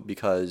into,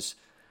 because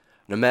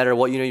no matter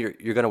what unit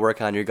you're going to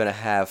work on, you're going to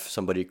have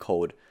somebody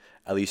code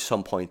at least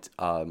some point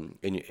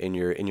in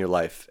your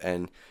life,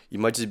 and you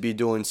might just be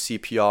doing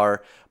CPR,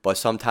 but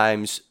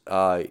sometimes,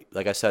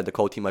 like I said, the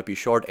code team might be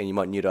short, and you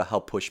might need to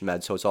help push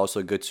meds. So it's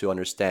also good to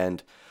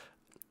understand.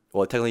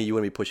 Well, technically, you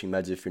wouldn't be pushing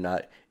meds if you're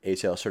not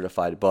ACL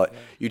certified, but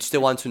you'd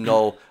still want to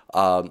know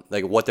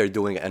like what they're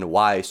doing and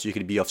why, so you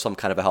could be of some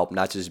kind of a help,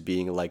 not just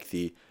being like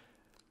the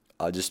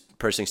just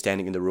person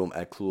standing in the room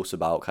and clueless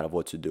about kind of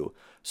what to do.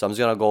 So I'm just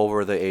going to go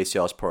over the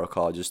ACLS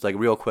protocol just like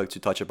real quick to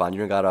touch upon. You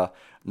don't got to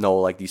know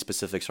like these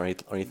specifics or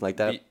anything like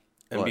that.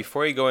 And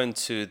before you go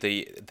into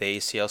the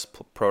ACLS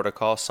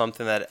protocol,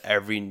 something that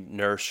every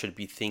nurse should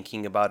be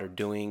thinking about or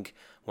doing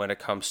when it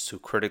comes to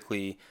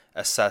critically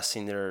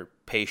assessing their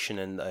patient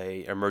in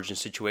an emergent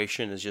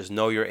situation is just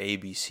know your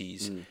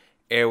ABCs.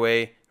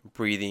 Airway,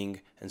 breathing,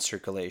 and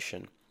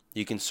circulation.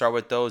 You can start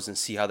with those and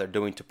see how they're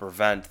doing to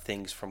prevent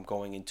things from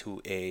going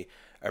into a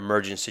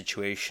emergent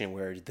situation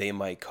where they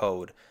might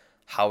code.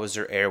 How is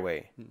their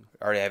airway?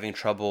 Are they having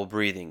trouble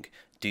breathing?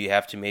 Do you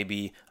have to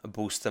maybe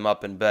boost them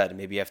up in bed?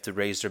 Maybe you have to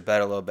raise their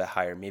bed a little bit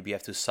higher. Maybe you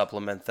have to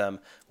supplement them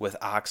with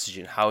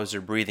oxygen. How is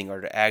their breathing?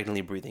 Are they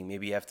agonally breathing?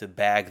 Maybe you have to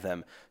bag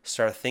them.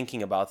 Start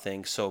thinking about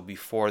things so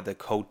before the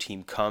code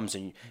team comes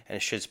and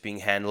shit's being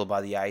handled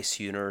by the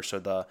ICU nurse or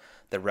the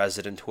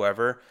resident,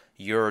 whoever,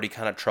 you're already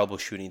kind of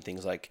troubleshooting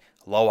things like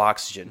low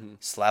oxygen,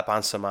 slap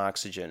on some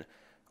oxygen,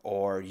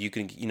 or you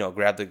can,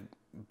 grab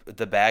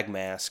the bag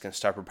mask and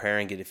start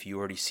preparing it if you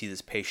already see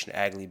this patient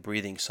agonally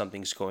breathing,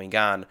 something's going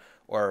on.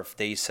 Or if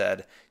they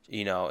said,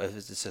 if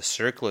it's a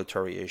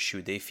circulatory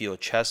issue, they feel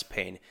chest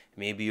pain,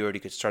 maybe you already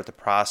could start the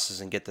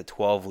process and get the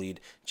 12 lead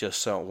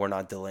just so we're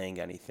not delaying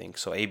anything.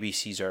 So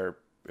ABCs are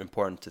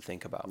important to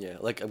think about. Yeah,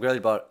 like I'm glad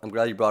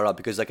you brought it up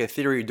because like in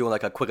theory you're doing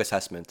like a quick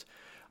assessment.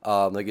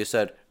 Like you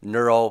said,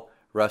 neuro,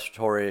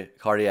 respiratory,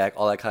 cardiac,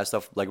 all that kind of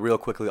stuff, like real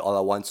quickly all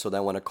at once. So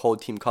then when a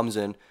code team comes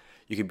in,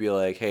 you could be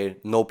like, hey,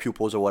 no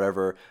pupils or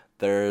whatever.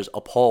 There's a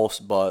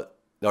pulse, or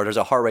there's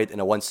a heart rate in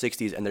the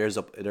 160s and there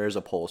is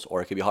a pulse,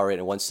 or it could be heart rate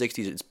in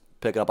 160s. It's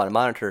picking up on a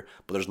monitor,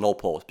 but there's no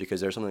pulse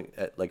because there's something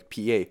like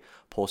PA,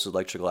 pulse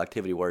electrical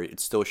activity, where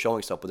it's still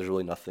showing stuff, but there's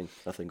really nothing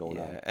going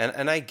on.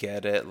 And I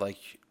get it. Like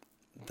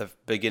the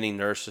beginning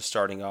nurse is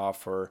starting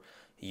off, or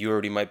you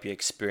already might be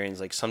experienced.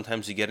 Like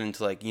sometimes you get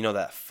into like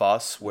that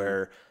fuss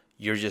where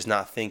you're just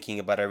not thinking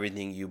about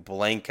everything. You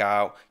blank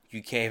out.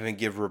 You can't even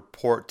give a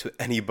report to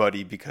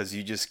anybody because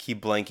you just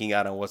keep blanking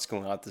out on what's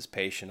going on with this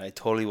patient. I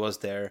totally was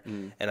there,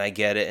 and I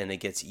get it, and it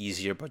gets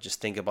easier, but just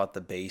think about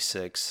the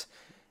basics,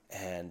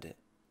 and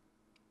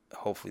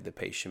hopefully the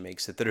patient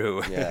makes it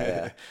through.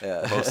 Yeah.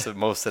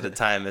 Most of the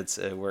time,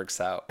 it works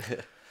out.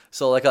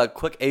 So like a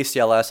quick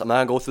ACLS, I'm not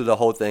going to go through the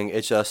whole thing.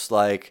 It's just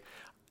like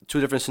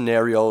two different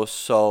scenarios.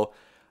 So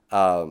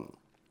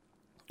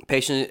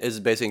patient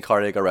is basically in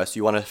cardiac arrest.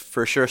 You want to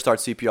for sure start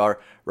CPR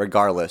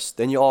regardless.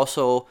 Then you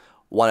also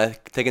want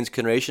to take into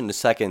consideration the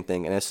second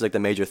thing, and this is like the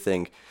major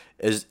thing,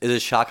 is a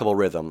shockable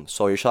rhythm.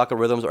 So your shockable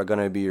rhythms are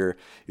going to be your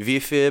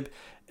VFib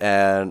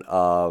and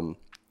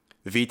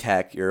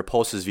VTach, your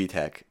pulse is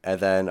VTach, and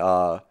then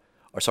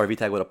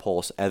VTach with a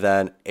pulse, and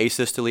then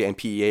asystole and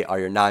PEA are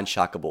your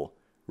non-shockable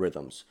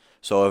rhythms.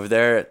 So if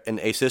they're in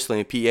asystole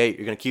and PEA,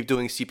 you're gonna keep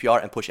doing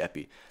CPR and push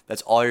epi.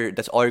 That's all you're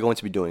going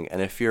to be doing.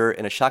 And if you're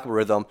in a shockable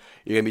rhythm,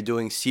 you're gonna be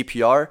doing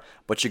CPR,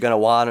 but you're gonna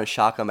want to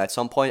shock them at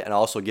some point and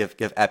also give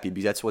epi,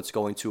 because that's what's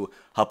going to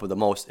help them the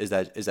most is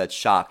that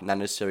shock, not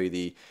necessarily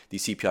the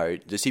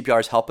CPR. The CPR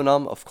is helping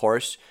them, of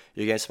course.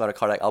 You're getting some amount of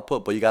cardiac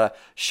output, but you gotta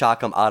shock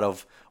them out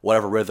of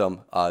whatever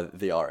rhythm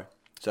they are.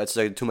 So that's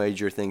like two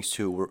major things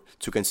to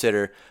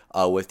consider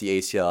with the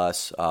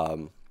ACLS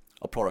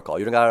a protocol.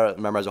 You don't gotta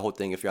memorize the whole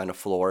thing if you're on the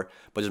floor,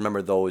 but just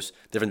remember those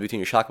difference between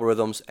your shockable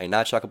rhythms and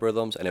not shockable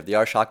rhythms. And if they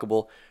are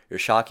shockable, you're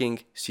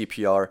shocking,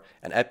 CPR,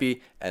 and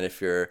epi. And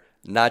if you're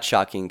not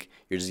shocking,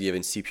 you're just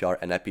giving CPR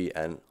and epi,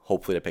 and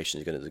hopefully the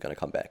patient is gonna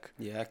come back.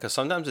 Yeah, because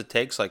sometimes it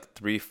takes like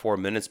 3-4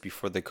 minutes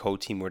before the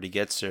code team already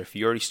gets there. If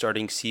you're already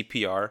starting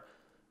CPR,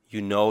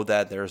 you know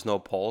that there's no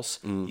pulse,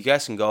 you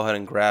guys can go ahead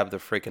and grab the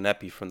freaking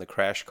epi from the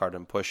crash cart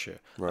and push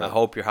it. Right. I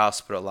hope your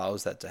hospital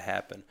allows that to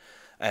happen.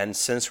 And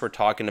since we're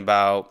talking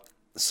about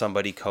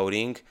somebody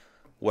coding,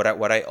 what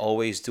I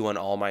always do on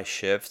all my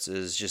shifts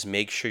is just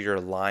make sure your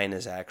line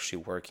is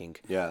actually working.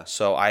 Yeah.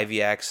 So IV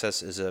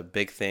access is a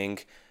big thing.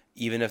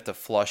 Even if the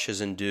flush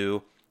isn't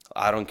due,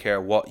 I don't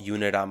care what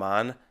unit I'm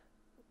on.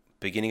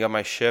 Beginning of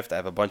my shift, I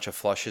have a bunch of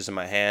flushes in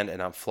my hand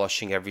and I'm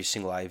flushing every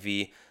single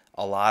IV.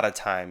 A lot of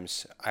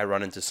times I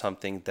run into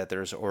something that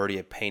there's already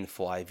a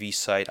painful IV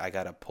site. I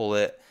got to pull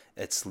it.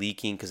 It's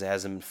leaking because it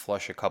hasn't been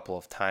flushed a couple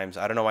of times.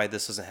 I don't know why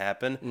this doesn't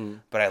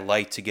happen, but I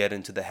like to get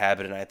into the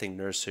habit, and I think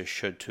nurses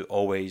should to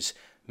always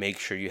make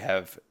sure you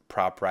have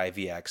proper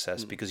IV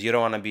access because you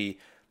don't want to be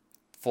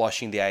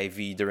flushing the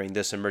IV during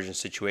this emergent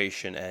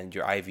situation and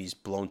your IV's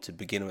blown to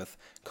begin with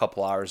a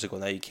couple hours ago.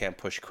 Now you can't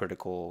push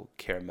critical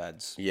care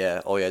meds.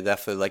 Yeah, oh yeah,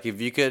 definitely. Like if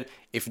you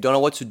don't know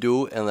what to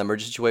do in an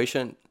emergency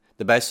situation,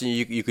 the best thing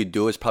you could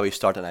do is probably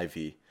start an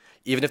IV.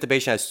 Even if the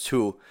patient has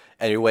two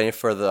and you're waiting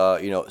for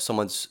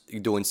someone's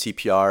doing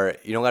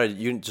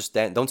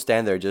CPR, don't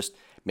stand there. Just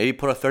maybe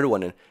put a third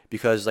one in,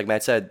 because like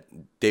Matt said,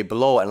 they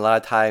blow, and a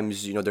lot of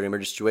times, during an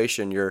emergency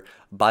situation, your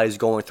body's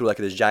going through like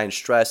this giant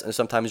stress, and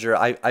sometimes your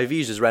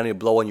IVs just randomly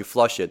blow when you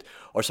flush it,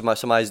 or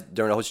somebody's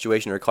during a whole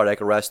situation or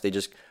cardiac arrest, they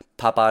just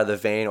pop out of the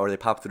vein or they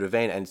pop through the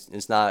vein, and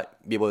it's not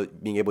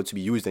being able to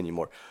be used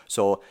anymore.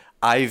 So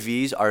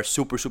IVs are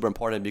super, super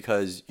important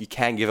because you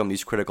can't give them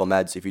these critical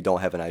meds if you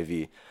don't have an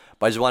IV.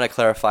 But I just want to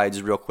clarify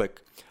just real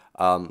quick.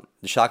 The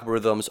shockable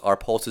rhythms are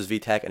pulses,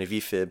 VTach, and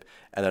VFib,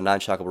 and the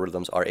non-shockable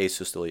rhythms are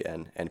asystole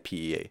and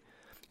PEA.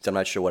 So I'm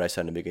not sure what I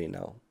said in the beginning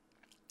now.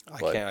 I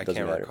can't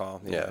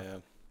recall. Yeah.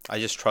 I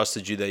just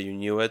trusted you that you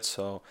knew it,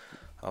 so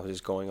I was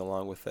just going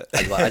along with it.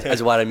 I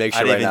just wanted to make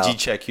sure I didn't even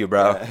G-check you,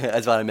 bro. I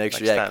just want to make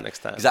sure. Next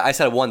time. Because I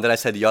said one, then I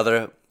said the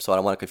other, so I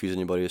don't want to confuse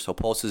anybody. So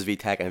pulses,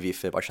 VTach, and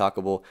VFib are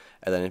shockable,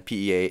 and then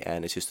PEA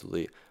and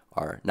asystole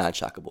are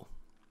non-shockable.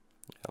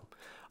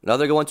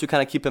 Another good one to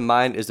kind of keep in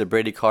mind is the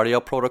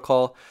bradycardia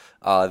protocol.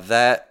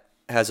 That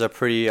has a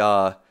pretty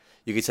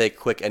you can take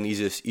quick and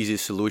easy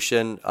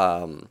solution.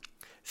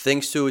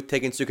 Things to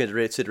take into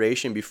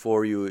consideration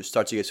before you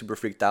start to get super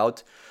freaked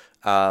out.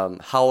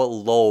 How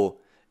low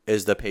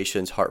is the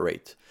patient's heart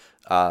rate?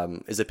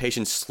 Is the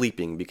patient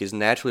sleeping? Because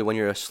naturally when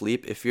you're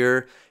asleep, if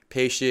your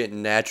patient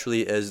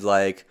naturally is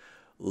like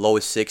low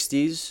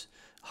 60s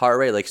heart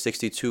rate, like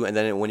 62, and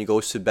then when he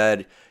goes to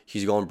bed,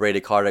 he's going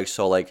bradycardic,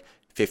 so like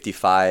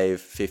 55,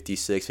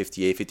 56,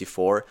 58,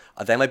 54,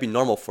 that might be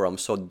normal for him.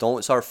 So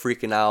don't start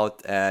freaking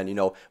out and,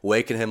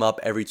 waking him up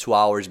every 2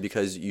 hours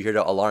because you hear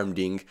the alarm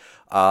ding.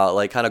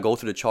 Like kind of go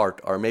through the chart.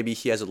 Or maybe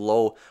he has a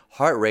low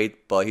heart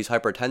rate, but he's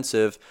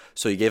hypertensive,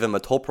 so you gave him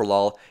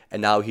metoprolol,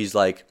 and now he's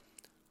like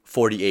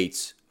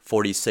 48s,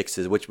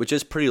 46s, which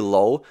is pretty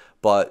low,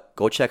 but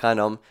go check on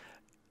him.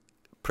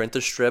 Print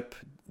a strip.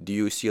 Do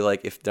you see,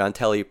 like, if they're on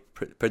tele,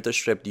 print a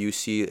strip, do you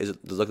see, does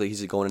it look like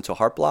he's going into a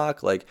heart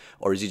block, like,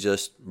 or is he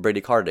just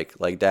bradycardic?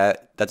 Like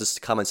that's a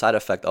common side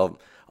effect of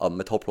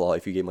metoprolol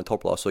if you give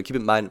metoprolol. So keep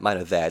in mind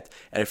of that.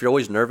 And if you're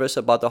always nervous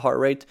about the heart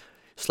rate,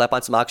 slap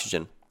on some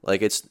oxygen.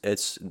 Like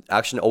it's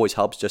oxygen always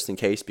helps just in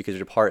case, because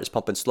your heart is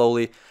pumping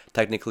slowly.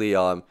 Technically,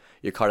 your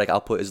cardiac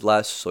output is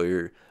less, so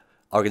your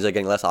organs are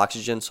getting less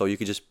oxygen. So you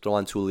could just throw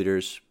on 2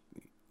 liters.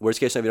 Worst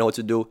case, if you know what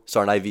to do,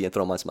 start an IV and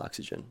throw them on some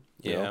oxygen.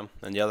 Yeah,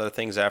 and the other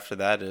things after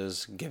that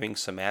is giving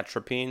some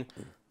atropine.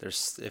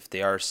 If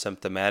they are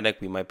symptomatic,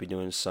 we might be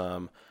doing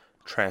some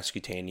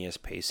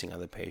transcutaneous pacing on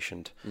the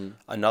patient.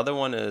 Another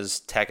one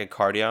is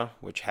tachycardia,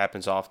 which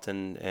happens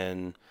often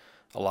in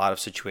a lot of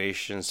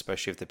situations,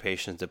 especially if the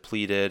patient's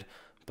depleted.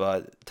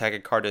 But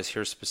tachycardia is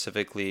here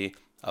specifically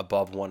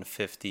above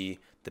 150.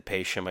 The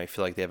patient might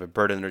feel like they have a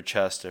burden in their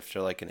chest if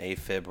they're like an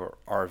AFib or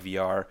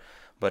RVR.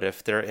 But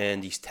if they're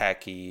in these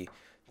tachy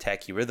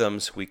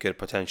rhythms, we could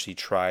potentially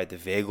try the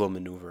vagal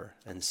maneuver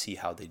and see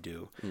how they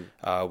do.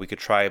 We could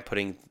try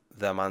putting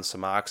them on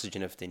some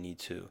oxygen if they need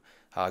to.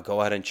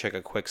 Go ahead and check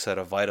a quick set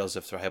of vitals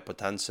if they're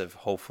hypotensive.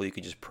 Hopefully you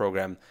could just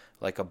program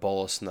like a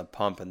bolus in the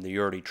pump, and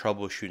you're already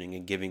troubleshooting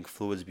and giving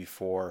fluids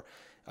before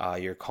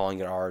you're calling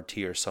it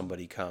RRT or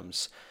somebody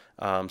comes.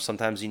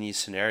 Sometimes you need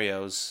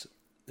scenarios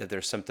that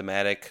they're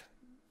symptomatic.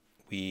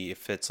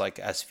 If it's like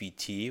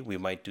SVT, we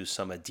might do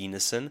some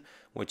adenosine,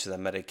 which is a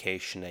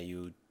medication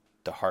that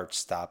the heart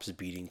stops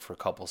beating for a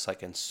couple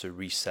seconds to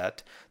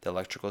reset the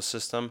electrical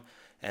system.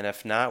 And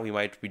if not, we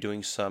might be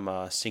doing some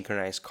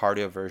synchronized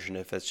cardioversion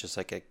if it's just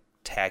like a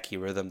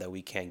tachyarrhythm that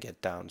we can't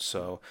get down.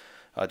 So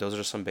those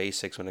are some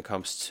basics when it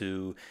comes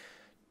to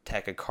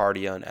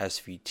tachycardia and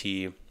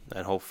SVT.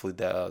 And hopefully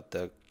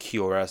the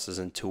QRS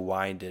isn't too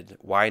widened,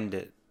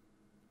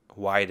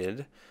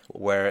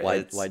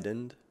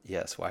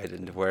 Yes,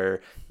 widened,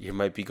 where you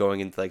might be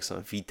going into like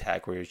some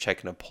VTAC where you're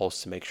checking a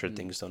pulse to make sure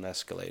things don't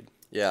escalate.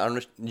 Yeah,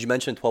 did you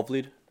mention 12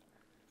 lead?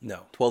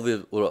 No. 12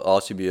 lead will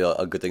also be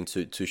a good thing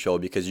to show,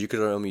 because you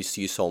can only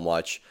see so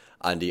much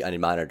on the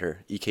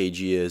monitor.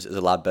 EKG is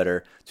a lot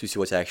better to see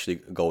what's actually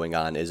going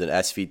on. Is it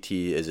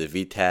SVT? Is it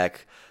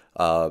VTAC?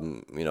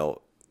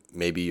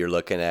 Maybe you're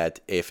looking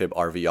at AFib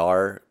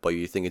RVR, but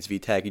you think it's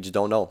VTAC, you just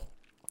don't know.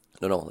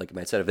 No. Like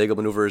I said, vagal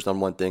maneuver is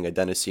number one thing.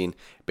 Adenosine,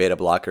 beta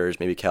blockers,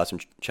 maybe calcium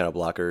channel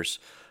blockers.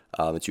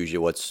 It's usually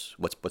what's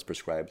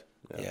prescribed.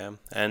 Yeah,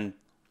 and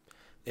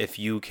if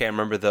you can't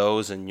remember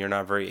those and you're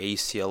not very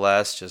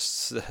ACLS,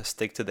 just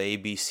stick to the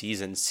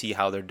ABCs and see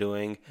how they're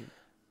doing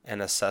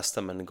and assess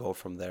them and go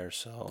from there.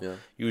 So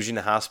usually in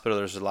the hospital,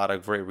 there's a lot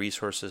of great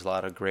resources, a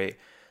lot of great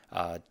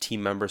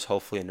team members.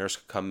 Hopefully a nurse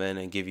could come in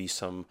and give you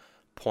some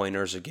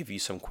pointers or give you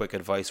some quick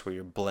advice where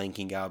you're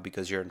blanking out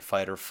because you're in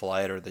fight or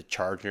flight, or the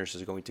charge nurse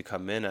is going to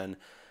come in and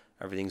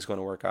everything's going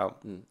to work out.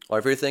 Or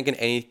if you're thinking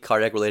any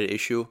cardiac related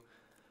issue,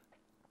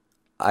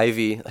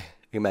 IV, like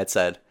Matt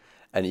said,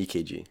 and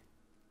EKG.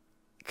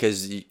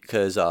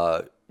 Because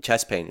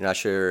chest pain, you're not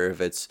sure if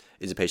is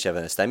the patient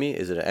having a STEMI?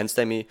 Is it an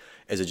NSTEMI?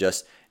 Is it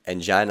just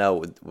angina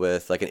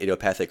with like an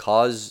idiopathic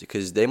cause?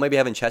 Because they might be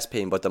having chest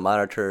pain, but the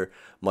monitor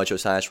much of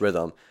sinus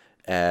rhythm,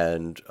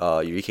 and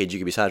your EKG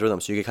could be sinus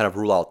rhythm, so you can kind of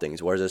rule out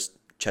things. Where's this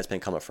chest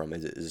pain coming from?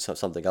 Is it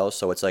something else?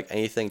 So it's like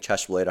anything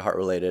chest related, heart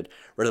related,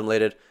 rhythm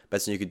related,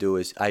 best thing you could do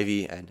is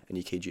IV and an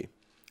EKG.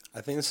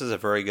 I think this is a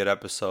very good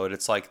episode.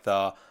 It's like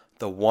the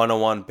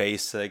 101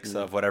 basics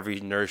of what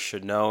every nurse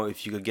should know.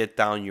 If you could get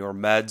down your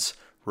meds,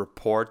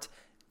 report,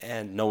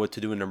 and know what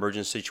to do in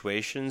emergent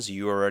situations,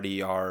 you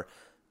already are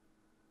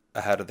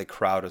ahead of the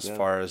crowd as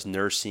far as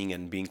nursing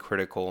and being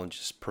critical and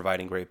just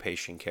providing great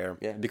patient care.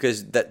 Yeah,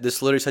 because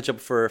this literally sets you up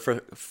for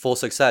full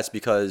success,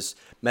 because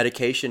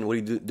medication, what do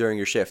you do during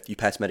your shift? You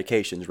pass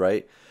medications,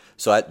 right?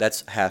 So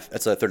that's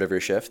a third of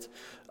your shift.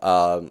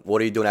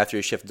 What are you doing after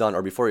your shift done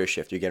or before your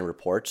shift? You're getting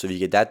reports. So if you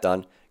get that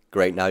done,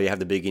 great. Now you have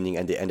the beginning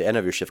and the end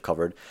of your shift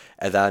covered.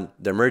 And then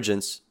the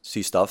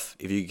emergency stuff,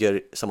 if you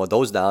get some of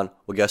those down,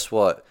 well, guess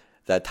what?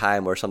 That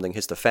time where something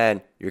hits the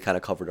fan, you're kind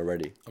of covered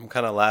already. I'm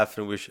kind of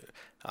laughing.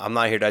 I'm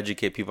not here to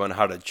educate people on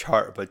how to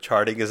chart, but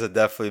charting is a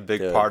definitely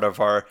big part of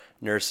our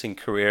nursing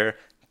career.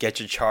 get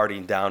your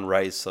charting down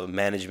right so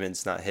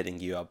management's not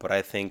hitting you up. But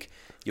I think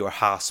your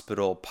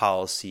hospital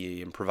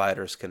policy and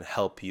providers can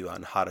help you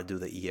on how to do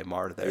the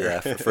EMR there.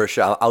 Yeah, for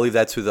sure. I'll leave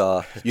that to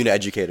the unit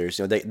educators.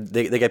 You know,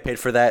 they get paid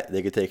for that.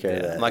 They can take care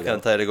of that. I'm not going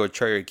to tell you to go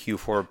try your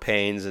Q4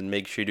 pains and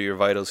make sure you do your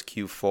vitals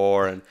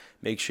Q4 and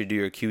make sure you do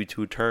your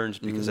Q2 turns,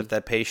 because if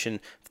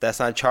that's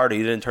not charted,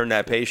 you didn't turn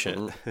that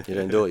patient. You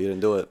didn't do it. You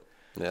didn't do it.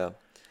 Yeah.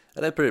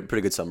 And that's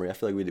pretty good summary. I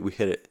feel like we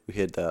hit it. We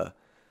hit the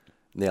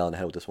nail on the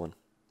head with this one.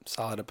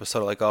 Solid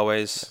episode like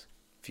always.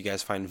 If you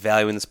guys find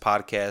value in this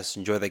podcast,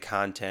 enjoy the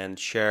content,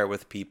 share it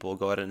with people,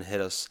 go ahead and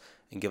hit us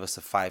and give us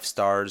the 5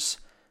 stars.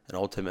 And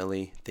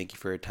ultimately, thank you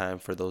for your time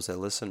for those that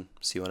listen.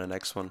 See you on the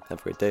next one.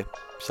 Have a great day.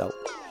 Peace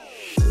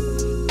out.